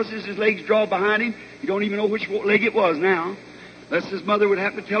infantile paralysis, his legs drawn behind him. You don't even know which leg it was now, unless his mother would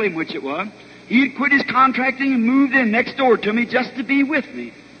have to tell him which it was. He had quit his contracting and moved in next door to me just to be with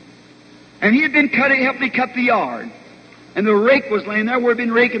me. And he had been helped me cut the yard. And the rake was laying there. We'd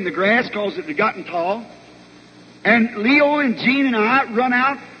been raking the grass because it had gotten tall. And Leo and Jean and I run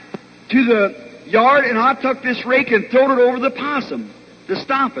out to the yard, and I took this rake and throwed it over the possum to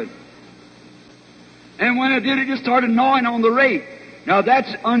stop it. And when I did, it just started gnawing on the rake. Now,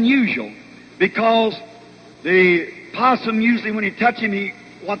 that's unusual, because the possum, usually when you touch him,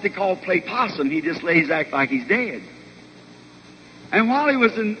 what they call play possum, he just lays act like he's dead. And while he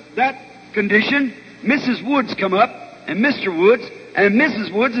was in that condition, Mrs. Woods come up, and Mr. Woods, and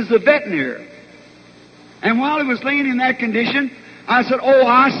Mrs. Woods is a veterinary. And while he was laying in that condition, I said, oh,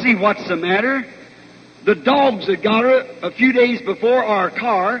 I see what's the matter. The dogs had got her a few days before our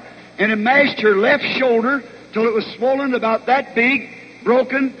car, and it mashed her left shoulder till it was swollen about that big,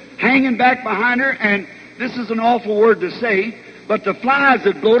 broken, hanging back behind her, and this is an awful word to say, but the flies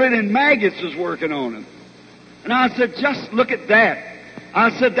had bloated and maggots was working on them. And I said, just look at that.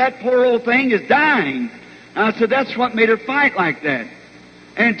 I said, that poor old thing is dying. And I said, that's what made her fight like that.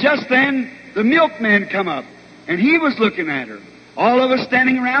 And just then, the milkman come up, and he was looking at her. All of us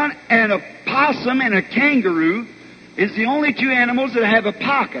standing around, and a possum and a kangaroo is the only 2 animals that have a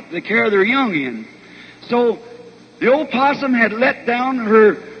pocket to carry their young in. So the old possum had let down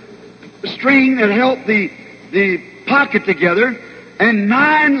her string that held the pocket together, and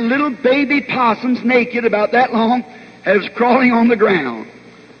 9 little baby possums, naked about that long, was crawling on the ground.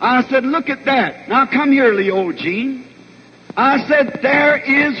 I said, look at that. Now come here, Leo Jean. I said, there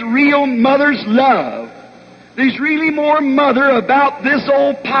is real mother's love. There's really more mother about this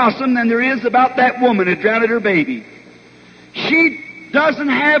old possum than there is about that woman that drowned her baby. She doesn't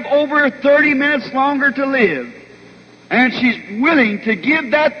have over 30 minutes longer to live. And she's willing to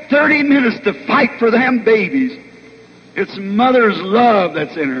give that 30 minutes to fight for them babies. It's mother's love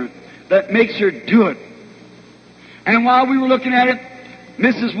that's in her that makes her do it. And while we were looking at it,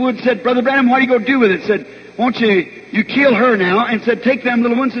 Mrs. Wood said, Brother Branham, what are you going to do with it? Said, won't you kill her now? And said, take them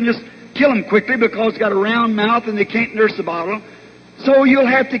little ones and just kill them quickly because it's got a round mouth and they can't nurse a bottle. So you'll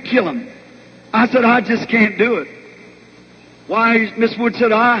have to kill them. I said, I just can't do it. Why, Miss Wood said,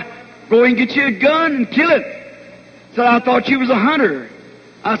 go and get you a gun and kill it. Said, I thought you was a hunter.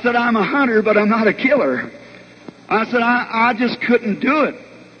 I said, I'm a hunter, but I'm not a killer. I said, I just couldn't do it.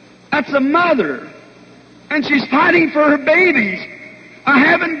 That's a mother. And she's fighting for her babies. I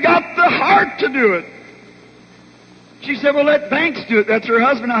haven't got the heart to do it. She said, well, let Banks do it. That's her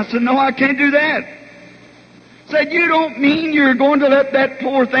husband. I said, no, I can't do that. Said, you don't mean you're going to let that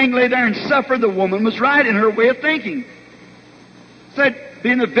poor thing lay there and suffer? The woman was right in her way of thinking. Said,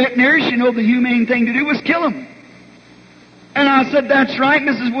 being a veterinary, she knew the humane thing to do was kill him. And I said, that's right,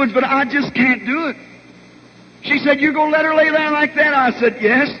 Mrs. Woods, but I just can't do it. She said, you're going to let her lay there like that? I said,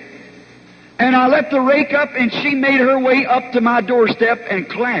 yes. And I let the rake up, and she made her way up to my doorstep and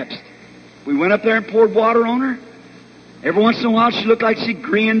collapsed. We went up there and poured water on her. Every once in a while, she looked like she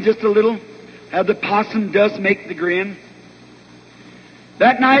grinned just a little. How the possum does make the grin.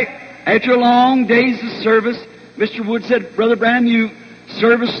 That night, after a long day's of service, Mr. Wood said, Brother Branham, you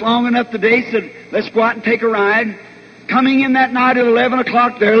serviced long enough today. Said, let's go out and take a ride. Coming in that night at 11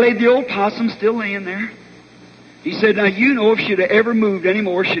 o'clock, there lay the old possum still laying there. He said, now you know if she'd have ever moved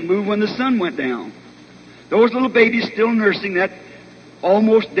anymore, she'd move when the sun went down. Those little babies still nursing that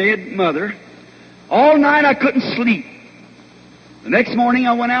almost dead mother. All night I couldn't sleep. The next morning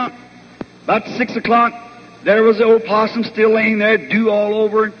I went out. About 6 o'clock, there was the old possum still laying there, dew all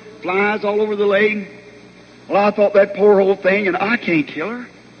over it, flies all over the leg. Well, I thought that poor old thing, and I can't kill her.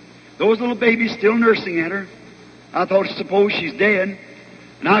 Those little babies still nursing at her. I thought, suppose she's dead.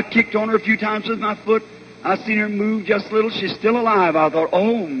 And I kicked on her a few times with my foot. I seen her move just a little. She's still alive. I thought,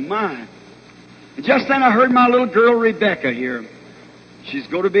 oh, my. And just then I heard my little girl Rebecca here. She's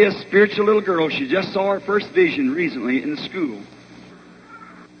going to be a spiritual little girl. She just saw her first vision recently in the school.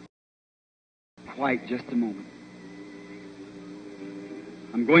 Quiet just a moment.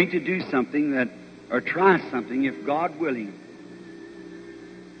 I'm going to do something or try something, if God willing.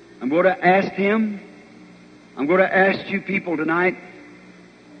 I'm going to ask Him. I'm going to ask you people tonight.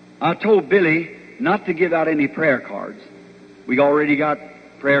 I told Billy not to give out any prayer cards. We already got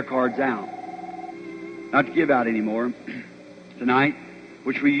prayer cards out. Not to give out any more tonight,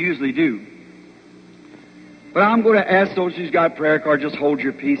 which we usually do. But I'm going to ask those who's got prayer cards, just hold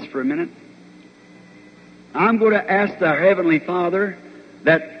your peace for a minute. I'm going to ask the Heavenly Father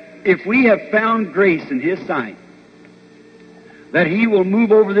that if we have found grace in His sight, that He will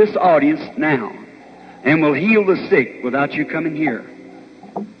move over this audience now and will heal the sick without you coming here.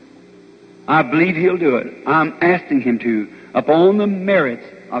 I believe He'll do it. I'm asking Him to, upon the merit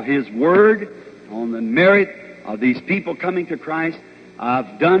of His Word, on the merit of these people coming to Christ.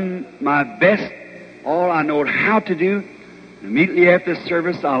 I've done my best, all I know how to do. And immediately after this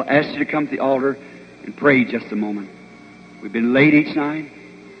service, I'll ask you to come to the altar and pray just a moment. We've been late each night,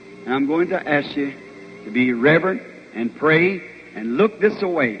 and I'm going to ask you to be reverent and pray and look this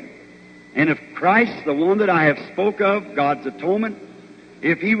way. And if Christ, the one that I have spoke of, God's atonement,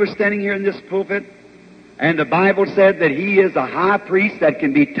 if He was standing here in this pulpit, and the Bible said that He is a high priest that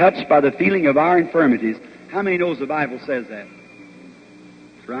can be touched by the feeling of our infirmities, how many knows the Bible says that?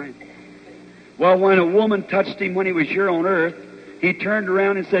 That's right. Well, when a woman touched Him when He was here on earth, He turned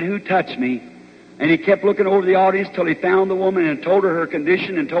around and said, who touched me? And He kept looking over the audience till He found the woman and told her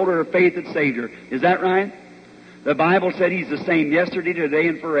condition and told her faith had saved her. Is that right? The Bible said He's the same yesterday, today,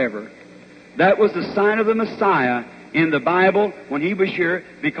 and forever. That was the sign of the Messiah in the Bible when He was here,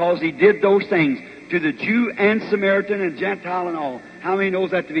 because He did those things to the Jew and Samaritan and Gentile and all. How many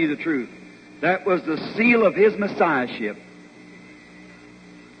knows that to be the truth? That was the seal of His Messiahship.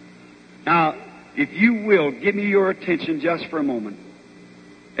 Now, if you will, give me your attention just for a moment.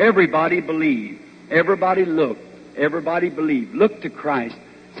 Everybody believe. Everybody look. Everybody believe. Look to Christ.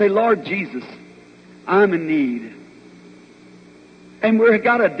 Say, Lord Jesus, I'm in need. And we've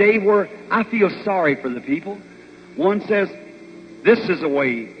got a day where I feel sorry for the people. One says, this is the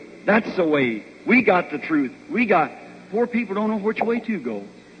way. That's the way. We got the truth. Poor people don't know which way to go.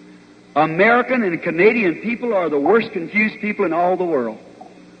 American and Canadian people are the worst confused people in all the world.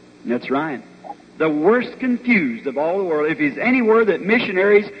 And that's right. The worst confused of all the world. If there's anywhere that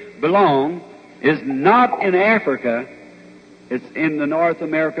missionaries belong, is not in Africa, it's in the North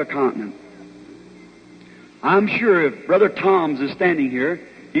America continent. I'm sure if Brother Toms is standing here,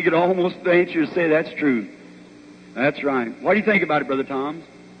 he could almost venture to say that's true. That's right. What do you think about it, Brother Tom?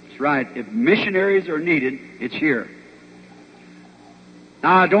 That's right. If missionaries are needed, it's here.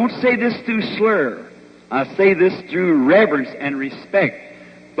 Now, I don't say this through slur. I say this through reverence and respect.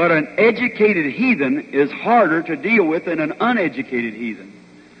 But an educated heathen is harder to deal with than an uneducated heathen.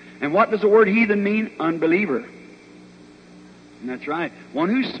 And what does the word heathen mean? Unbeliever. And that's right. One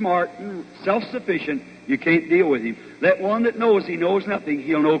who's smart and self-sufficient, you can't deal with him. Let one that knows he knows nothing,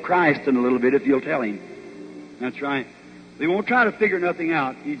 he'll know Christ in a little bit if you'll tell him. That's right. They won't try to figure nothing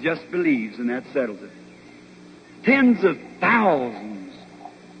out. He just believes, and that settles it. Tens of thousands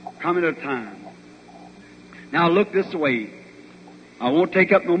come at a time. Now look this way. I won't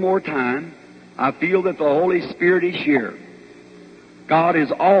take up no more time. I feel that the Holy Spirit is here. God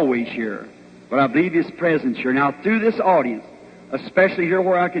is always here. But I believe His presence here. Now through this audience, especially here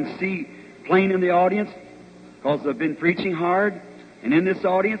where I can see plain in the audience, because I've been preaching hard, and in this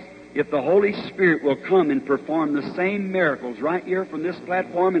audience, if the Holy Spirit will come and perform the same miracles right here from this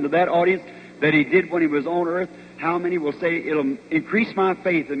platform into that audience that He did when He was on earth, how many will say, it'll increase my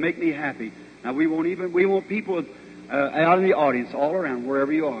faith and make me happy? Now we want people out in the audience, all around,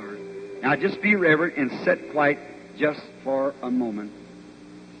 wherever you are. Now just be reverent and sit quiet just for a moment.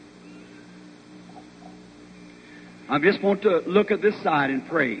 I just want to look at this side and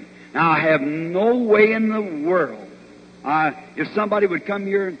pray. Now I have no way in the world. If somebody would come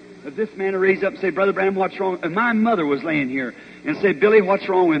here, if this man would raise up and say, Brother Branham, what's wrong? If my mother was laying here and say, Billy, what's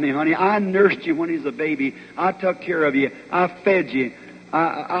wrong with me, honey? I nursed you when he was a baby. I took care of you. I fed you.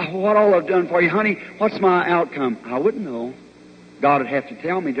 What all I've done for you, honey, what's my outcome? I wouldn't know. God would have to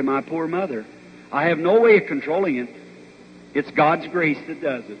tell me to my poor mother. I have no way of controlling it. It's God's grace that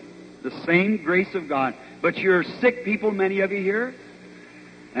does it. The same grace of God. But you're sick people, many of you here,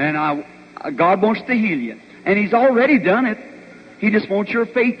 and God wants to heal you. And He's already done it. He just wants your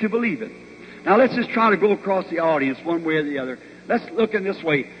faith to believe it. Now let's just try to go across the audience one way or the other. Let's look in this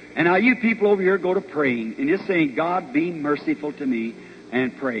way. And now you people over here go to praying and just saying, God, be merciful to me,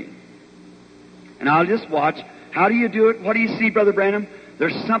 and praying. And I'll just watch. How do you do it? What do you see, Brother Branham?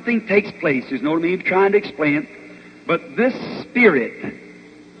 There's something takes place. There's no need trying to explain it. But this spirit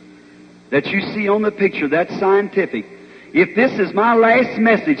that you see on the picture, that's scientific. If this is my last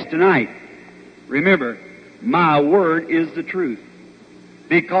message tonight, remember, my word is the truth.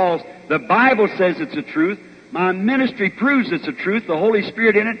 Because the Bible says it's the truth. My ministry proves it's the truth, the Holy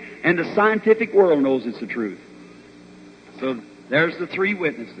Spirit in it, and the scientific world knows it's the truth. So there's the three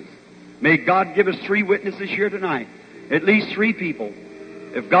witnesses. May God give us three witnesses here tonight. At least 3 people.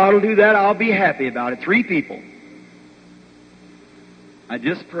 If God will do that, I'll be happy about it. 3 people. I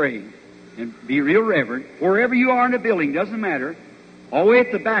just pray and be real reverent. Wherever you are in the building, doesn't matter. All the way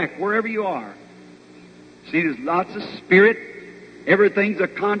at the back, wherever you are. See, there's lots of spirit. Every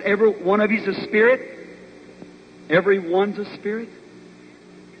one of you's a spirit. Everyone's a spirit.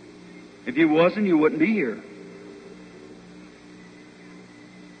 If you wasn't, you wouldn't be here.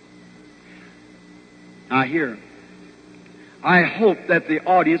 Now here, I hope that the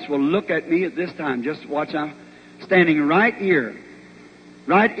audience will look at me at this time. Just watch, I'm standing right here,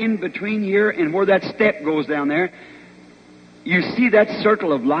 right in between here and where that step goes down there. You see that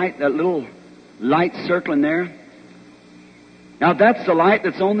circle of light, that little light circle in there? Now that's the light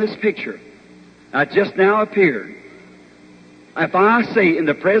that's on this picture. That just now appeared. If I say in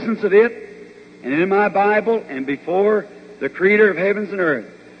the presence of it, and in my Bible, and before the Creator of heavens and earth,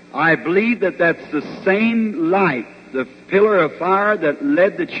 I believe that that's the same light, the pillar of fire that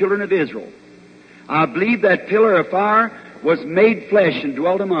led the children of Israel. I believe that pillar of fire was made flesh and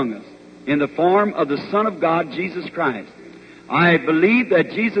dwelt among us in the form of the Son of God, Jesus Christ. I believe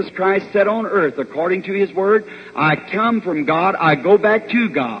that Jesus Christ said on earth, according to His Word, I come from God, I go back to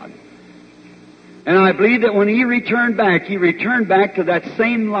God. And I believe that when He returned back to that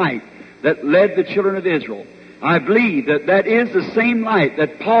same light that led the children of Israel. I believe that that is the same light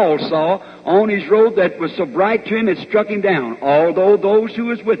that Paul saw on his road that was so bright to him it struck him down, although those who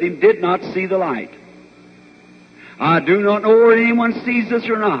was with him did not see the light. I do not know whether anyone sees this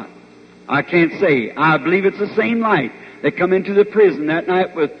or not. I can't say. I believe it's the same light that come into the prison that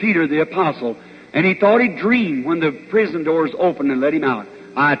night with Peter the apostle, and he thought he dreamed when the prison doors opened and let him out.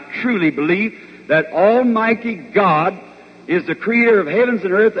 I truly believe that Almighty God is the Creator of heavens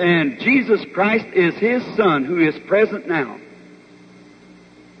and earth, and Jesus Christ is His Son, who is present now.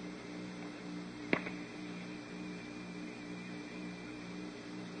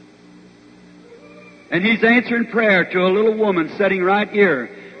 And He's answering prayer to a little woman sitting right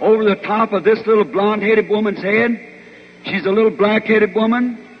here, over the top of this little blonde-headed woman's head. She's a little black-headed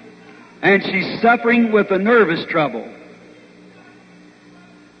woman, and she's suffering with a nervous trouble.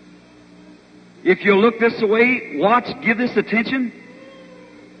 If you'll look this way, watch, give this attention.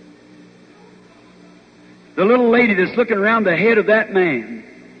 The little lady that's looking around the head of that man,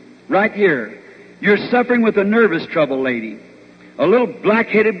 right here, you're suffering with a nervous trouble, lady. A little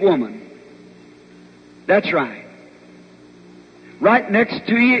black-headed woman. That's right. Right next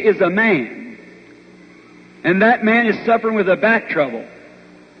to you is a man. And that man is suffering with a back trouble.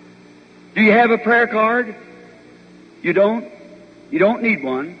 Do you have a prayer card? You don't? You don't need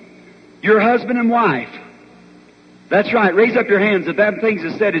one. Your husband and wife. That's right. Raise up your hands if that thing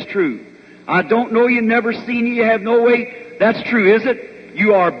is said is true. I don't know you, never seen you, you have no way. That's true, is it?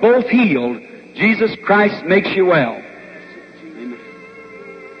 You are both healed. Jesus Christ makes you well. Amen.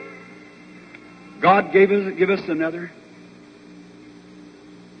 God give us another.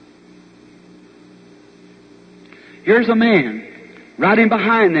 Here's a man right in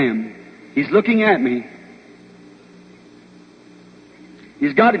behind them. He's looking at me.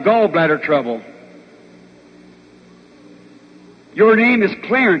 He's got gallbladder trouble. Your name is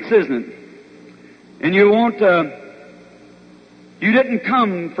Clarence, isn't it? And you didn't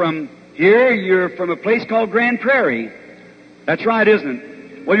come from here, you're from a place called Grand Prairie. That's right, isn't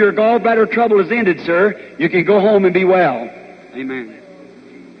it? Well, your gallbladder trouble is ended, sir. You can go home and be well. Amen.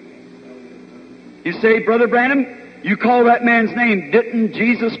 You say, Brother Branham, you call that man's name. Didn't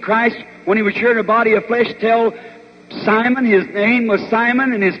Jesus Christ, when he was here in a body of flesh, tell Simon his name was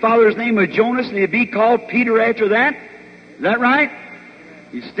Simon and his father's name was Jonas and he'd be called Peter after that? Is that right?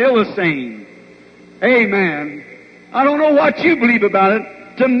 He's still the same. Amen. I don't know what you believe about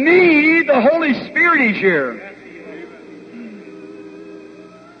it. To me, the Holy Spirit is here.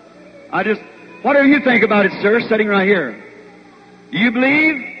 What do you think about it, sir, sitting right here? Do you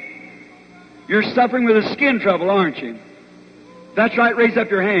believe? You're suffering with a skin trouble, aren't you? That's right, raise up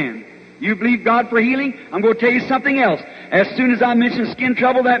your hand. You believe God for healing? I'm going to tell you something else. As soon as I mention skin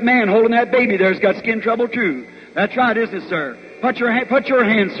trouble, that man holding that baby there's got skin trouble too. That's right, isn't it, sir? Put your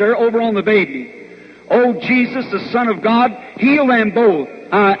hand, sir, over on the baby. Oh, Jesus, the Son of God, heal them both.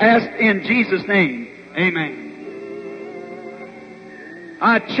 I ask in Jesus' name. Amen.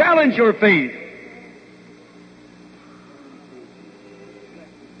 I challenge your faith.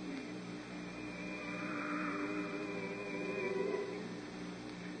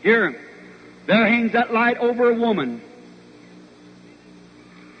 Here, there hangs that light over a woman.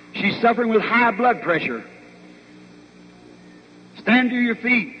 She's suffering with high blood pressure. Stand to your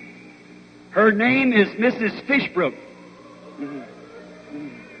feet. Her name is Mrs. Fishbrook.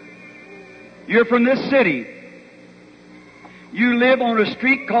 You're from this city. You live on a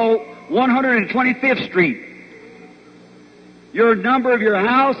street called 125th Street. Your number of your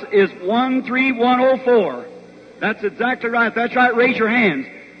house is 13104. That's exactly right. That's right. Raise your hands.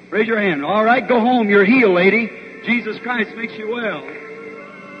 Raise your hand. All right, go home. You're healed, lady. Jesus Christ makes you well.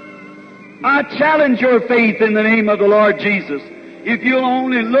 I challenge your faith in the name of the Lord Jesus. If you'll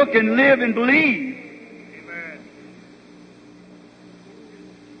only look and live and believe. Amen.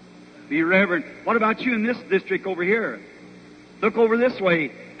 Be reverent. What about you in this district over here? Look over this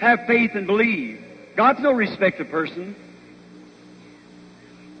way. Have faith and believe. God's no respect of person.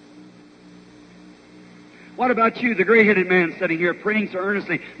 What about you, the gray-headed man sitting here praying so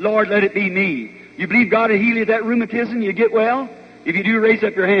earnestly, Lord, let it be me. You believe God will heal you of that rheumatism, you get well? If you do, raise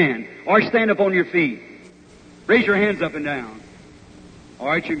up your hand. Or stand up on your feet. Raise your hands up and down. All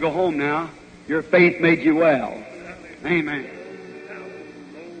right, you can go home now. Your faith made you well. Amen.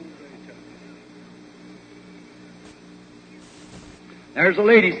 There's a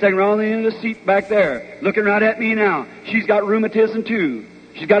lady sitting around the end of the seat back there, looking right at me now. She's got rheumatism too.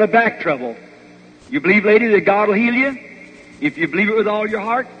 She's got a back trouble. You believe, lady, that God will heal you? If you believe it with all your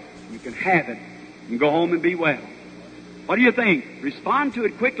heart, you can have it. You can go home and be well. What do you think? Respond to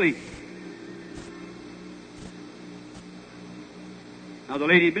it quickly. Now the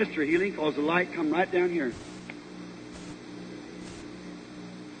lady missed her healing because the light come right down here.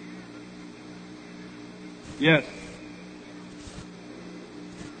 Yes.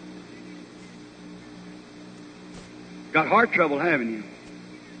 Got heart trouble, haven't you?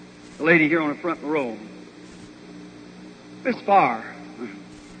 The lady here on the front row. Miss Farr,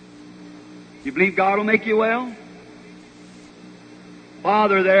 you believe God will make you well?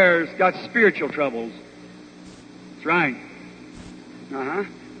 Father there's got spiritual troubles. That's right. Uh-huh.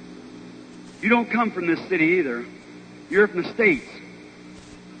 You don't come from this city either. You're from the States.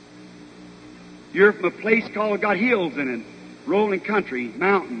 You're from a place called, got hills in it, rolling country,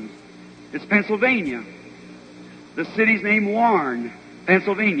 mountains. It's Pennsylvania. The city's named Warren,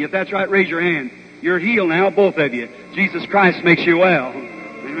 Pennsylvania. If that's right, raise your hand. You're healed now, both of you. Jesus Christ makes you well.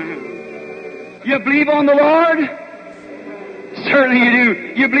 Amen. You believe on the Lord? Certainly you do.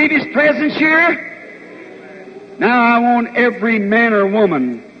 You believe His presence here? Now I want every man or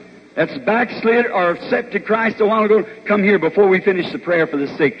woman that's backslid or accepted Christ a while ago, come here before we finish the prayer for the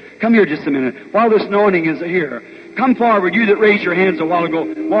sick. Come here just a minute. While this anointing is here, come forward. You that raised your hands a while ago,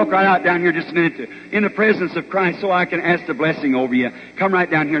 walk right out down here just a minute in the presence of Christ so I can ask the blessing over you. Come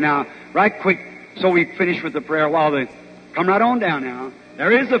right down here now, right quick, so we finish with the prayer while the... Come right on down now.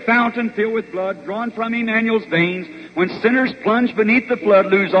 There is a fountain filled with blood drawn from Emmanuel's veins. When sinners plunge beneath the flood,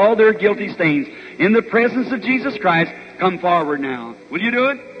 lose all their guilty stains. In the presence of Jesus Christ, come forward now. Will you do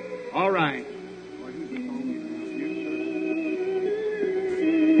it? All right.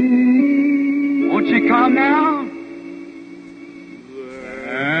 Won't you come now?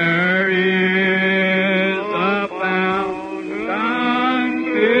 There is a fountain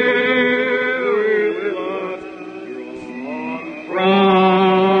filled with blood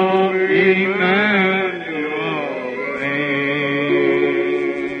from Emmanuel's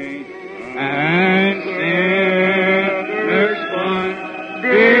veins, and sinners plunge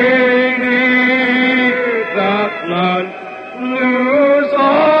beneath the flood, lose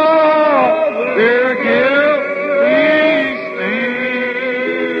all their guilty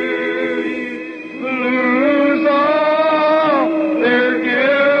stains, lose all their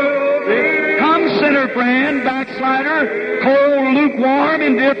guilty. Come, sinner friend, backslider, cold, lukewarm,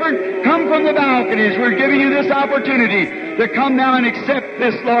 indifferent, come from the balconies. We're giving you this opportunity to come now and accept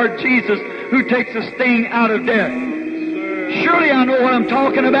this Lord Jesus who takes the sting out of death. Surely I know what I'm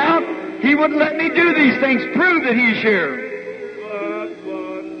talking about. He wouldn't let me do these things. Prove that He's here.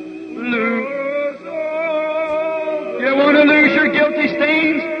 You want to lose your guilty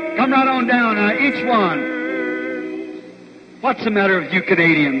stains? Come right on down now, each one. What's the matter with you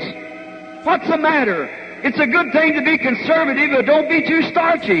Canadians? What's the matter? It's a good thing to be conservative, but don't be too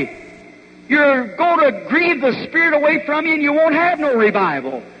starchy. You're going to grieve the Spirit away from you and you won't have no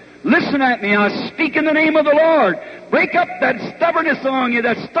revival. Listen at me. I speak in the name of the Lord. Break up that stubbornness among you,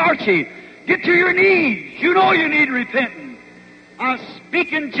 that starchy. Get to your knees. You know you need repenting. I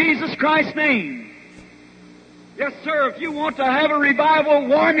speak in Jesus Christ's name. Yes, sir, if you want to have a revival,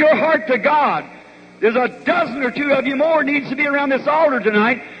 warm your heart to God. There's a dozen or two of you more needs to be around this altar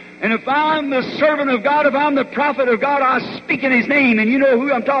tonight. And if I'm the servant of God, if I'm the prophet of God, I speak in His name, and you know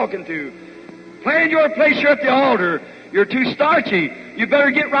who I'm talking to. Plan your place here at the altar. You're too starchy. You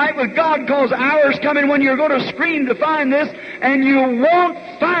better get right with God, because hours coming when you're going to scream to find this, and you won't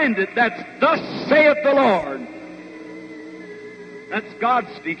find it. That's thus saith the Lord. That's God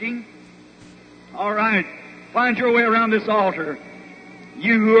speaking. All right. Find your way around this altar.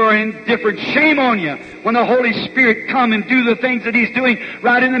 You who are indifferent, shame on you when the Holy Spirit come and do the things that He's doing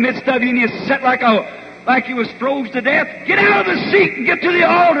right in the midst of you, and you sit like you was froze to death. Get out of the seat and get to the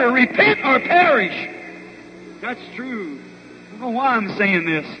altar. Repent or perish. That's true. I don't know why I'm saying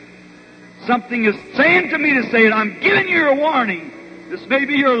this. Something is saying to me to say it. I'm giving you a warning. This may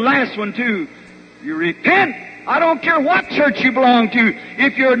be your last one too. You repent. I don't care what church you belong to.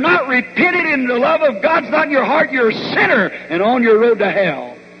 If you're not repented and the love of God's not in your heart, you're a sinner and on your road to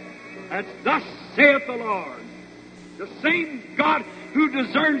hell. That's thus saith the Lord. The same God who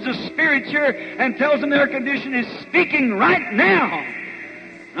discerns the spirits here and tells them their condition is speaking right now.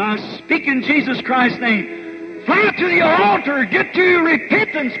 I speak in Jesus Christ's name. Fly to the altar. Get to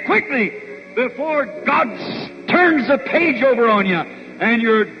repentance quickly before God turns the page over on you and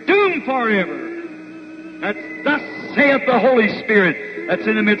you're doomed forever. That's thus saith the Holy Spirit that's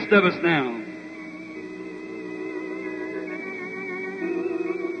in the midst of us now.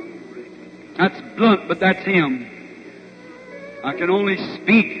 That's blunt, but that's Him. I can only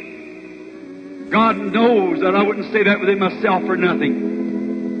speak. God knows that I wouldn't say that within myself for nothing.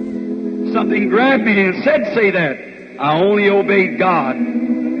 Something grabbed me and said, say that. I only obeyed God.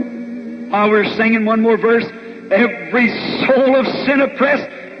 While we're singing one more verse, every soul of sin oppressed,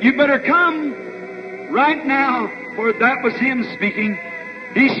 you better come right now, for that was Him speaking.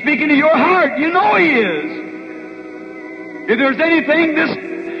 He's speaking to your heart. You know He is. If there's anything this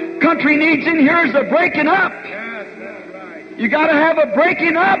country needs in here is a breaking up. You got to have a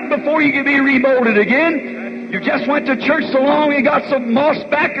breaking up before you can be remolded again. You just went to church so long you got so mossed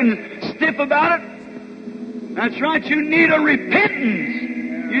back and stiff about it. That's right. You need a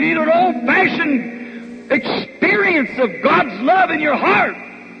repentance. You need an old-fashioned experience of God's love in your heart.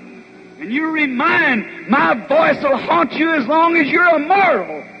 And you remind, my voice will haunt you as long as you're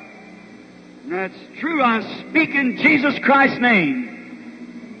immortal. And that's true. I speak in Jesus Christ's name.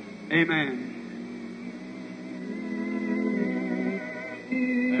 Amen.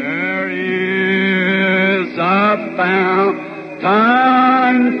 There is a fountain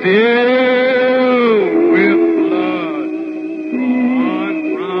filled with blood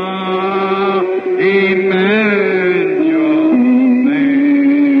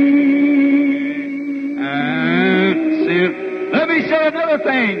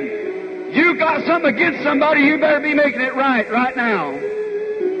You got something against somebody, you better be making it right now.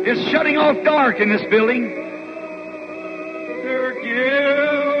 It's shutting off dark in this building. They're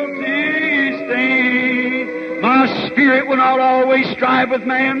guilty stained. My spirit will not always strive with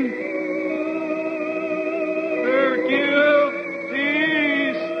man. They're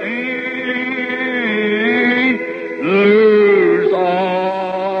guilty stained. Lose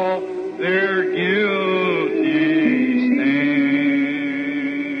all their guilty stain.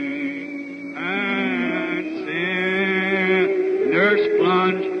 And sinners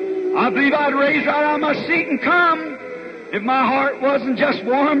plunge. I believe I'd raise right out of my seat and come. If my heart wasn't just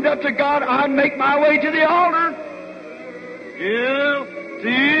warmed up to God, I'd make my way to the altar.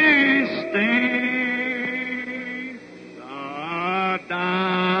 Guilty stain, the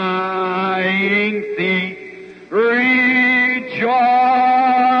dying thief, rejoice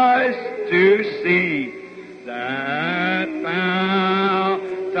to see that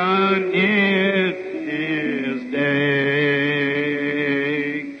fountain in his day.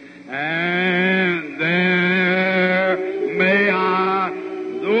 And there may I,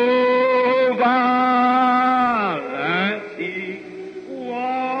 though violently,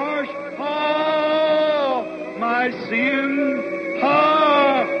 wash all my sin away.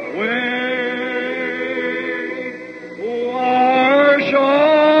 Wash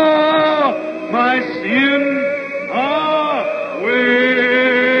all my sin away.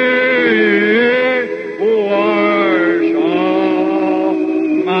 Wash all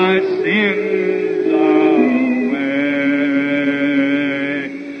my sins away.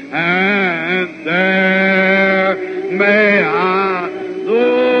 And there may I,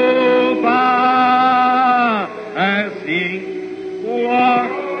 though violently,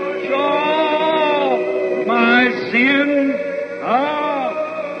 wash all my sin away.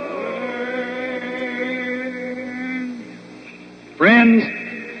 Friends,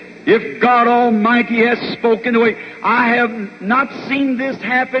 if God Almighty has spoken the way, I have not seen this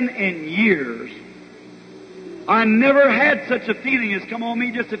happen in years. I never had such a feeling as come on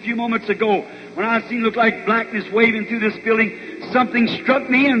me just a few moments ago when I seen look like blackness waving through this building. Something struck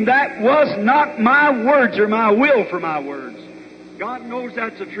me, and that was not my words or my will for my words. God knows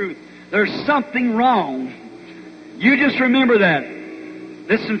that's the truth. There's something wrong. You just remember that.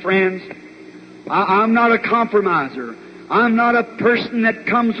 Listen, friends, I'm not a compromiser. I'm not a person that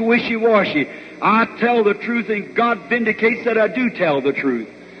comes wishy-washy. I tell the truth, and God vindicates that I do tell the truth.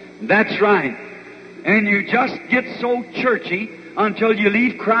 That's right. And you just get so churchy until you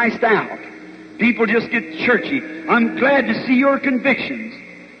leave Christ out. People just get churchy. I'm glad to see your convictions.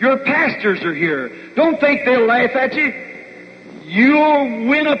 Your pastors are here. Don't think they'll laugh at you. You'll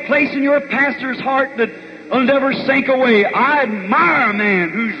win a place in your pastor's heart that will never sink away. I admire a man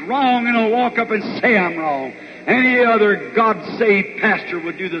who's wrong and will walk up and say I'm wrong. Any other God-saved pastor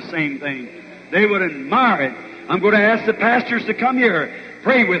would do the same thing. They would admire it. I'm going to ask the pastors to come here.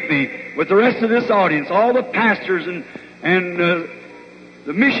 Pray with me, with the rest of this audience, all the pastors and the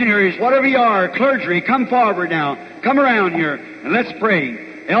missionaries, whatever you are, clergy, come forward now. Come around here and let's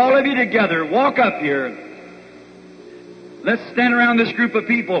pray. And all of you together, walk up here. Let's stand around this group of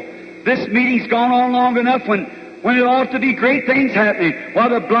people. This meeting's gone on long enough when it ought to be great things happening. While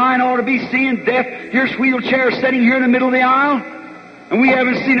the blind ought to be seeing, deaf. Here's wheelchairs sitting here in the middle of the aisle, and we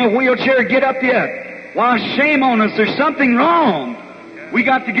haven't seen a wheelchair get up yet. Why, shame on us. There's something wrong. We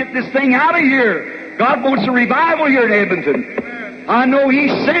got to get this thing out of here. God wants a revival here at Edmonton. I know He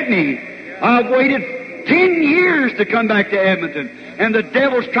sent me. I've waited 10 years to come back to Edmonton, and the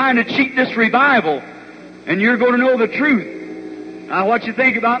devil's trying to cheat this revival. And you're going to know the truth. Now, what you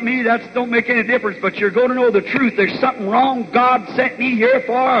think about me, that don't make any difference, but you're going to know the truth. There's something wrong. God sent me here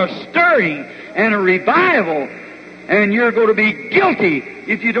for a stirring and a revival. And you're going to be guilty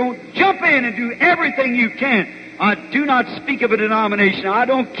if you don't jump in and do everything you can. I do not speak of a denomination. I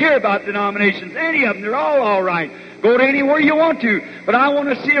don't care about denominations. Any of them, they're all right. Go to anywhere you want to. But I want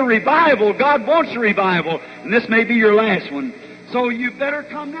to see a revival. God wants a revival. And this may be your last one. So you better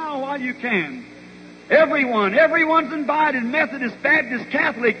come now while you can. Everyone's invited. Methodist, Baptist,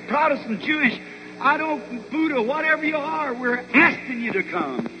 Catholic, Protestant, Jewish, Buddha, whatever you are, we're asking you to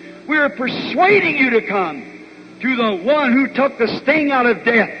come. We're persuading you to come to the one who took the sting out of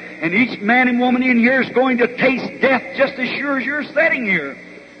death. And each man and woman in here is going to taste death just as sure as you're sitting here.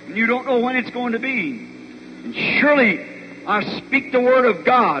 And you don't know when it's going to be. And surely I speak the Word of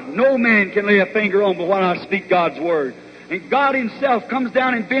God. No man can lay a finger on but when I speak God's Word. And God Himself comes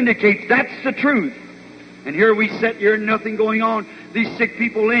down and vindicates. That's the truth. And here we sit here, nothing going on. These sick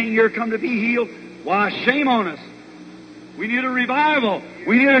people laying here come to be healed. Why, shame on us. We need a revival.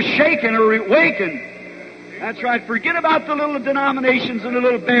 We need a shaking, a awaken. That's right. Forget about the little denominations and the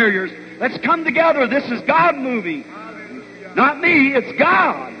little barriers Let's come together. This is God moving. Not me, it's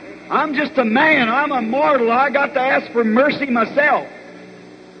God. I'm just a man. I'm a mortal. I got to ask for mercy myself.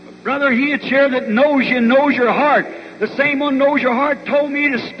 But brother, He that's here that knows you, knows your heart. The same one knows your heart told me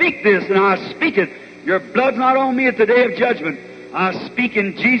to speak this, and I speak it. Your blood's not on me at the day of judgment. I speak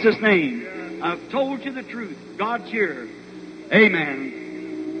in Jesus' name. I've told you the truth. God's here. Amen.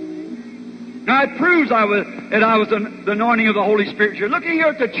 Now it proves that I was the anointing of the Holy Spirit here. Looking here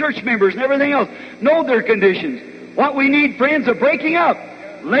at the church members and everything else, know their conditions. What we need, friends, are breaking up.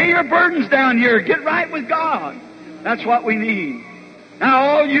 Lay your burdens down here. Get right with God. That's what we need. Now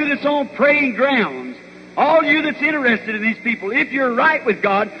all you that's on praying grounds, all you that's interested in these people, if you're right with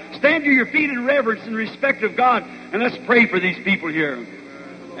God, stand to your feet in reverence and respect of God, and let's pray for these people here.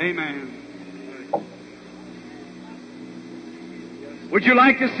 Amen. Would you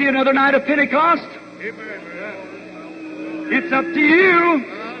like to see another night of Pentecost? It's up to you.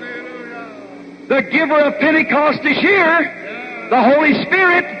 The giver of Pentecost is here. The Holy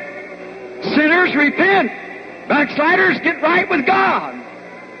Spirit. Sinners, repent. Backsliders, get right with God.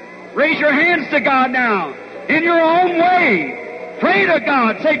 Raise your hands to God now. In your own way. Pray to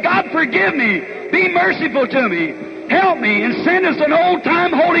God. Say, God, forgive me. Be merciful to me. Help me and send us an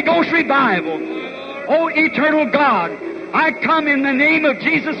old-time Holy Ghost revival. Oh, eternal God, I come in the name of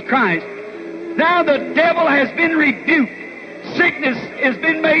Jesus Christ. Now the devil has been rebuked. Sickness has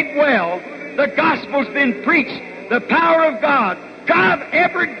been made well. The gospel's been preached. The power of God. Drive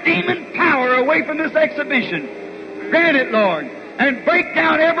every demon power away from this exhibition. Grant it, Lord. And break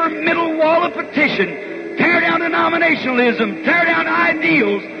down every middle wall of petition. Tear down denominationalism. Tear down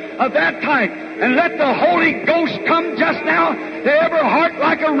ideals of that type. And let the Holy Ghost come just now to every heart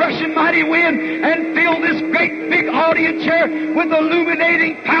like a rushing mighty wind and fill this great big audience here with the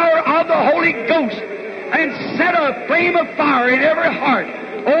illuminating power of the Holy Ghost and set a flame of fire in every heart.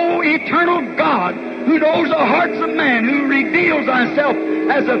 O eternal God, who knows the hearts of man, who reveals thyself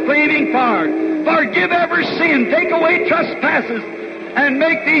as a flaming fire, forgive every sin, take away trespasses, and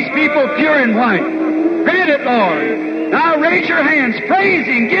make these people pure and white. Grant it, Lord. Now raise your hands, praise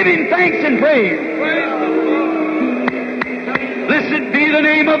Him, give Him thanks and praise. Blessed be the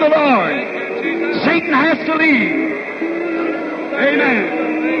name of the Lord. Satan has to leave. Amen.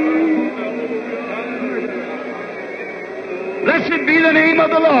 Blessed be the name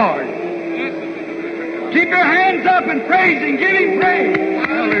of the Lord. Keep your hands up and praise Him, give Him praise.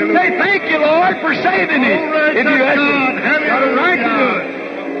 Hallelujah. Say, thank you, Lord, for saving me. If you have got a right to do it.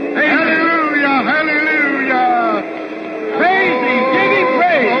 Hallelujah, hallelujah. Praise Him, give Him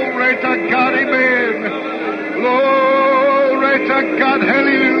praise. Glory to God, amen. Glory to God,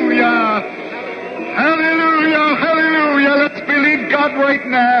 hallelujah. Hallelujah, hallelujah. Let's believe God right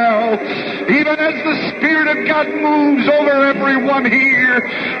now. Even as the Spirit of God moves over everyone here,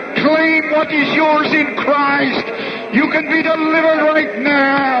 claim what is yours in Christ. You can be delivered right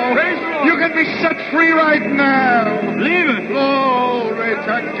now. You can be set free right now. Believe it. Glory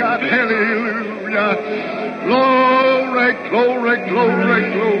to God, hallelujah. Glory, glory, glory,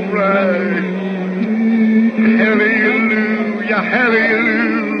 glory. Hallelujah,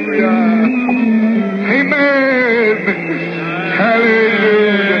 hallelujah. Amen.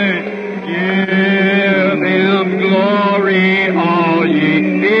 Hallelujah. Give Him glory, all ye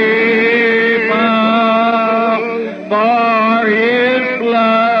people, for His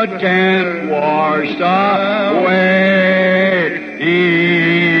blood can wash away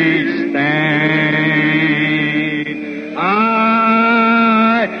each stain. I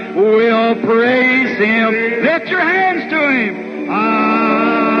will praise Him. Lift your hands to Him.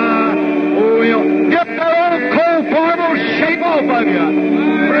 I will get that old cold formal shape off of you.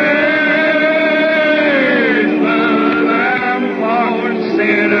 Praise the Lamb for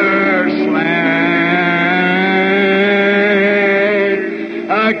sinners slain.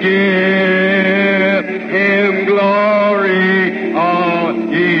 Give Him glory, all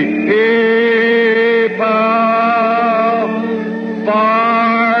ye people,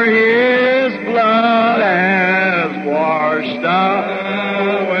 for His blood has washed away.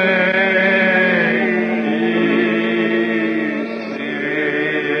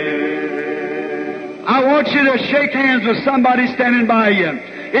 I want you to shake hands with somebody standing by you.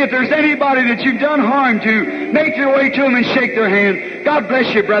 If there's anybody that you've done harm to, make your way to them and shake their hand. God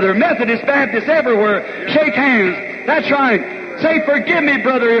bless you, brother. Methodist, Baptist, everywhere. Shake hands. That's right. Say, forgive me,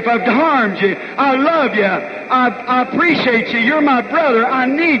 brother, if I've harmed you. I love you. I appreciate you. You're my brother. I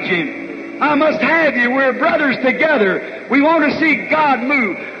need you. I must have you. We're brothers together. We want to see God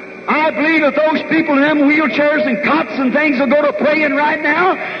move. I believe if those people in them wheelchairs and cots and things will go to praying right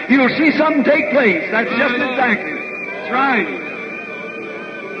now, you'll see something take place. That's just exactly. That's right.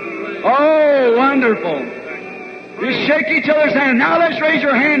 Oh, wonderful. Just shake each other's hand. Now let's raise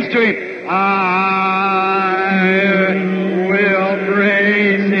your hands to Him. I will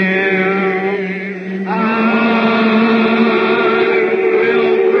praise Him. I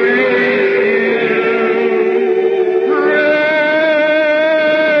will praise Him. Praise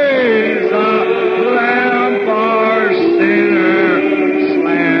the Lamb for sinners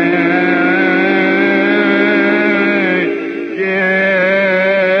slain.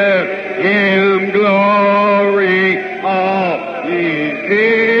 Give Him glory, all ye people,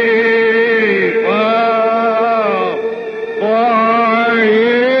 for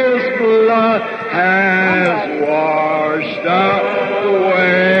His blood has washed away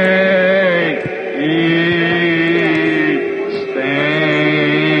each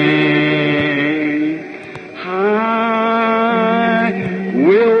stain. I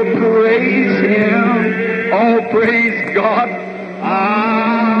will praise Him. Oh, praise God.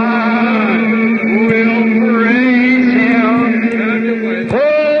 I will praise Him.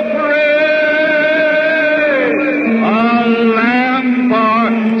 Oh, praise a Lamb for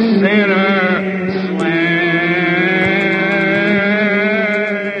sinners slain.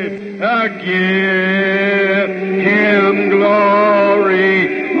 Give Him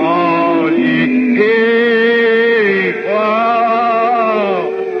glory, all ye people,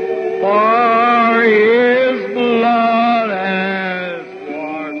 for His blood has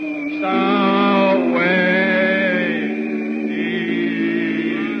washed away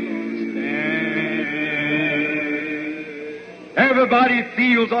each stain. Everybody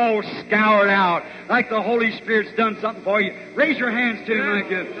feels all scoured out, like the Holy Spirit's done something for you. Raise your hands to Him like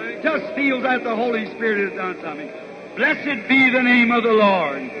this. Just feels that the Holy Spirit has done something. Blessed be the name of the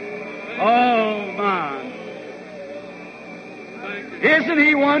Lord. Oh, my. Isn't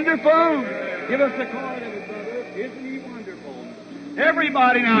He wonderful? Give us the card of it, brother. Isn't He wonderful?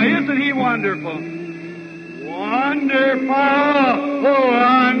 Everybody now, isn't He wonderful? Wonderful,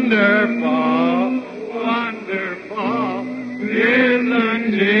 wonderful, wonderful.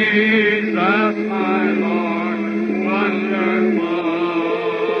 Isn't Jesus my Lord? Wonderful.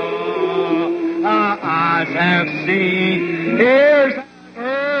 Our eyes have seen, ears have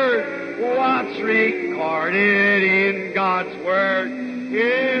heard, what's recorded in God's Word.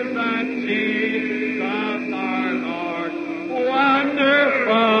 Isn't Jesus our Lord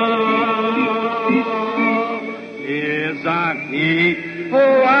wonderful? Isn't He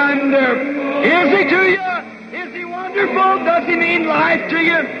wonderful? Is He to you? Is He wonderful? Does He mean life to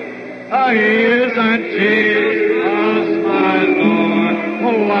you? Isn't Jesus my Lord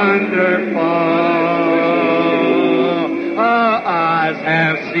wonderful? Eyes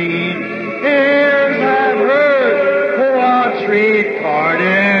have seen, ears have heard, what's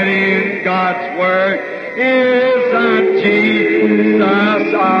recorded in God's Word. Isn't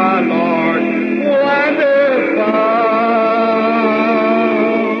Jesus our Lord wonderful?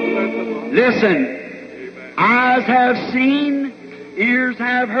 Listen, eyes have seen, ears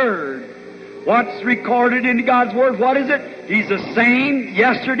have heard. What's recorded in God's Word? What is it? He's the same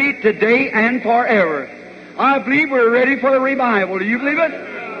yesterday, today, and forever. I believe we're ready for a revival. Do you believe it?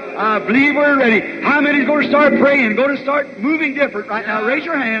 I believe we're ready. How many's going to start praying? Going to start moving different right now? Raise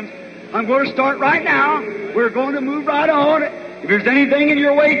your hands. I'm going to start right now. We're going to move right on. If there's anything in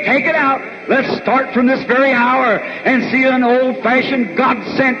your way, take it out. Let's start from this very hour and see an old-fashioned,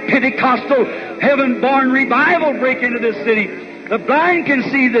 God-sent, Pentecostal, heaven-born revival break into this city. The blind can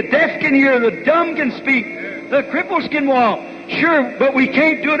see, the deaf can hear, the dumb can speak, the cripples can walk. Sure, but we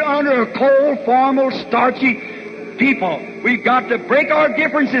can't do it under a cold, formal, starchy people. We've got to break our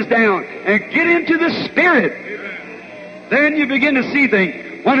differences down and get into the Spirit. Then you begin to see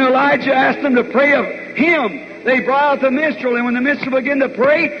things. When Elijah asked them to pray of him, they brought out the minstrel, and when the minstrel began to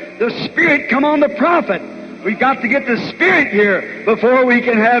pray, the Spirit come on the prophet. We've got to get the Spirit here before we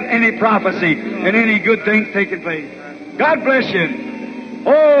can have any prophecy and any good things taking place. God bless you.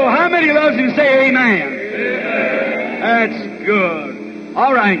 Oh, how many loves Him? Say amen. That's good.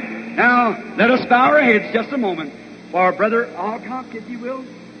 All right. Now, let us bow our heads just a moment. For Brother Alcock, if you will,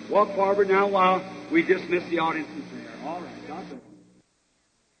 walk forward now while we dismiss the audience in prayer. All right. God bless you.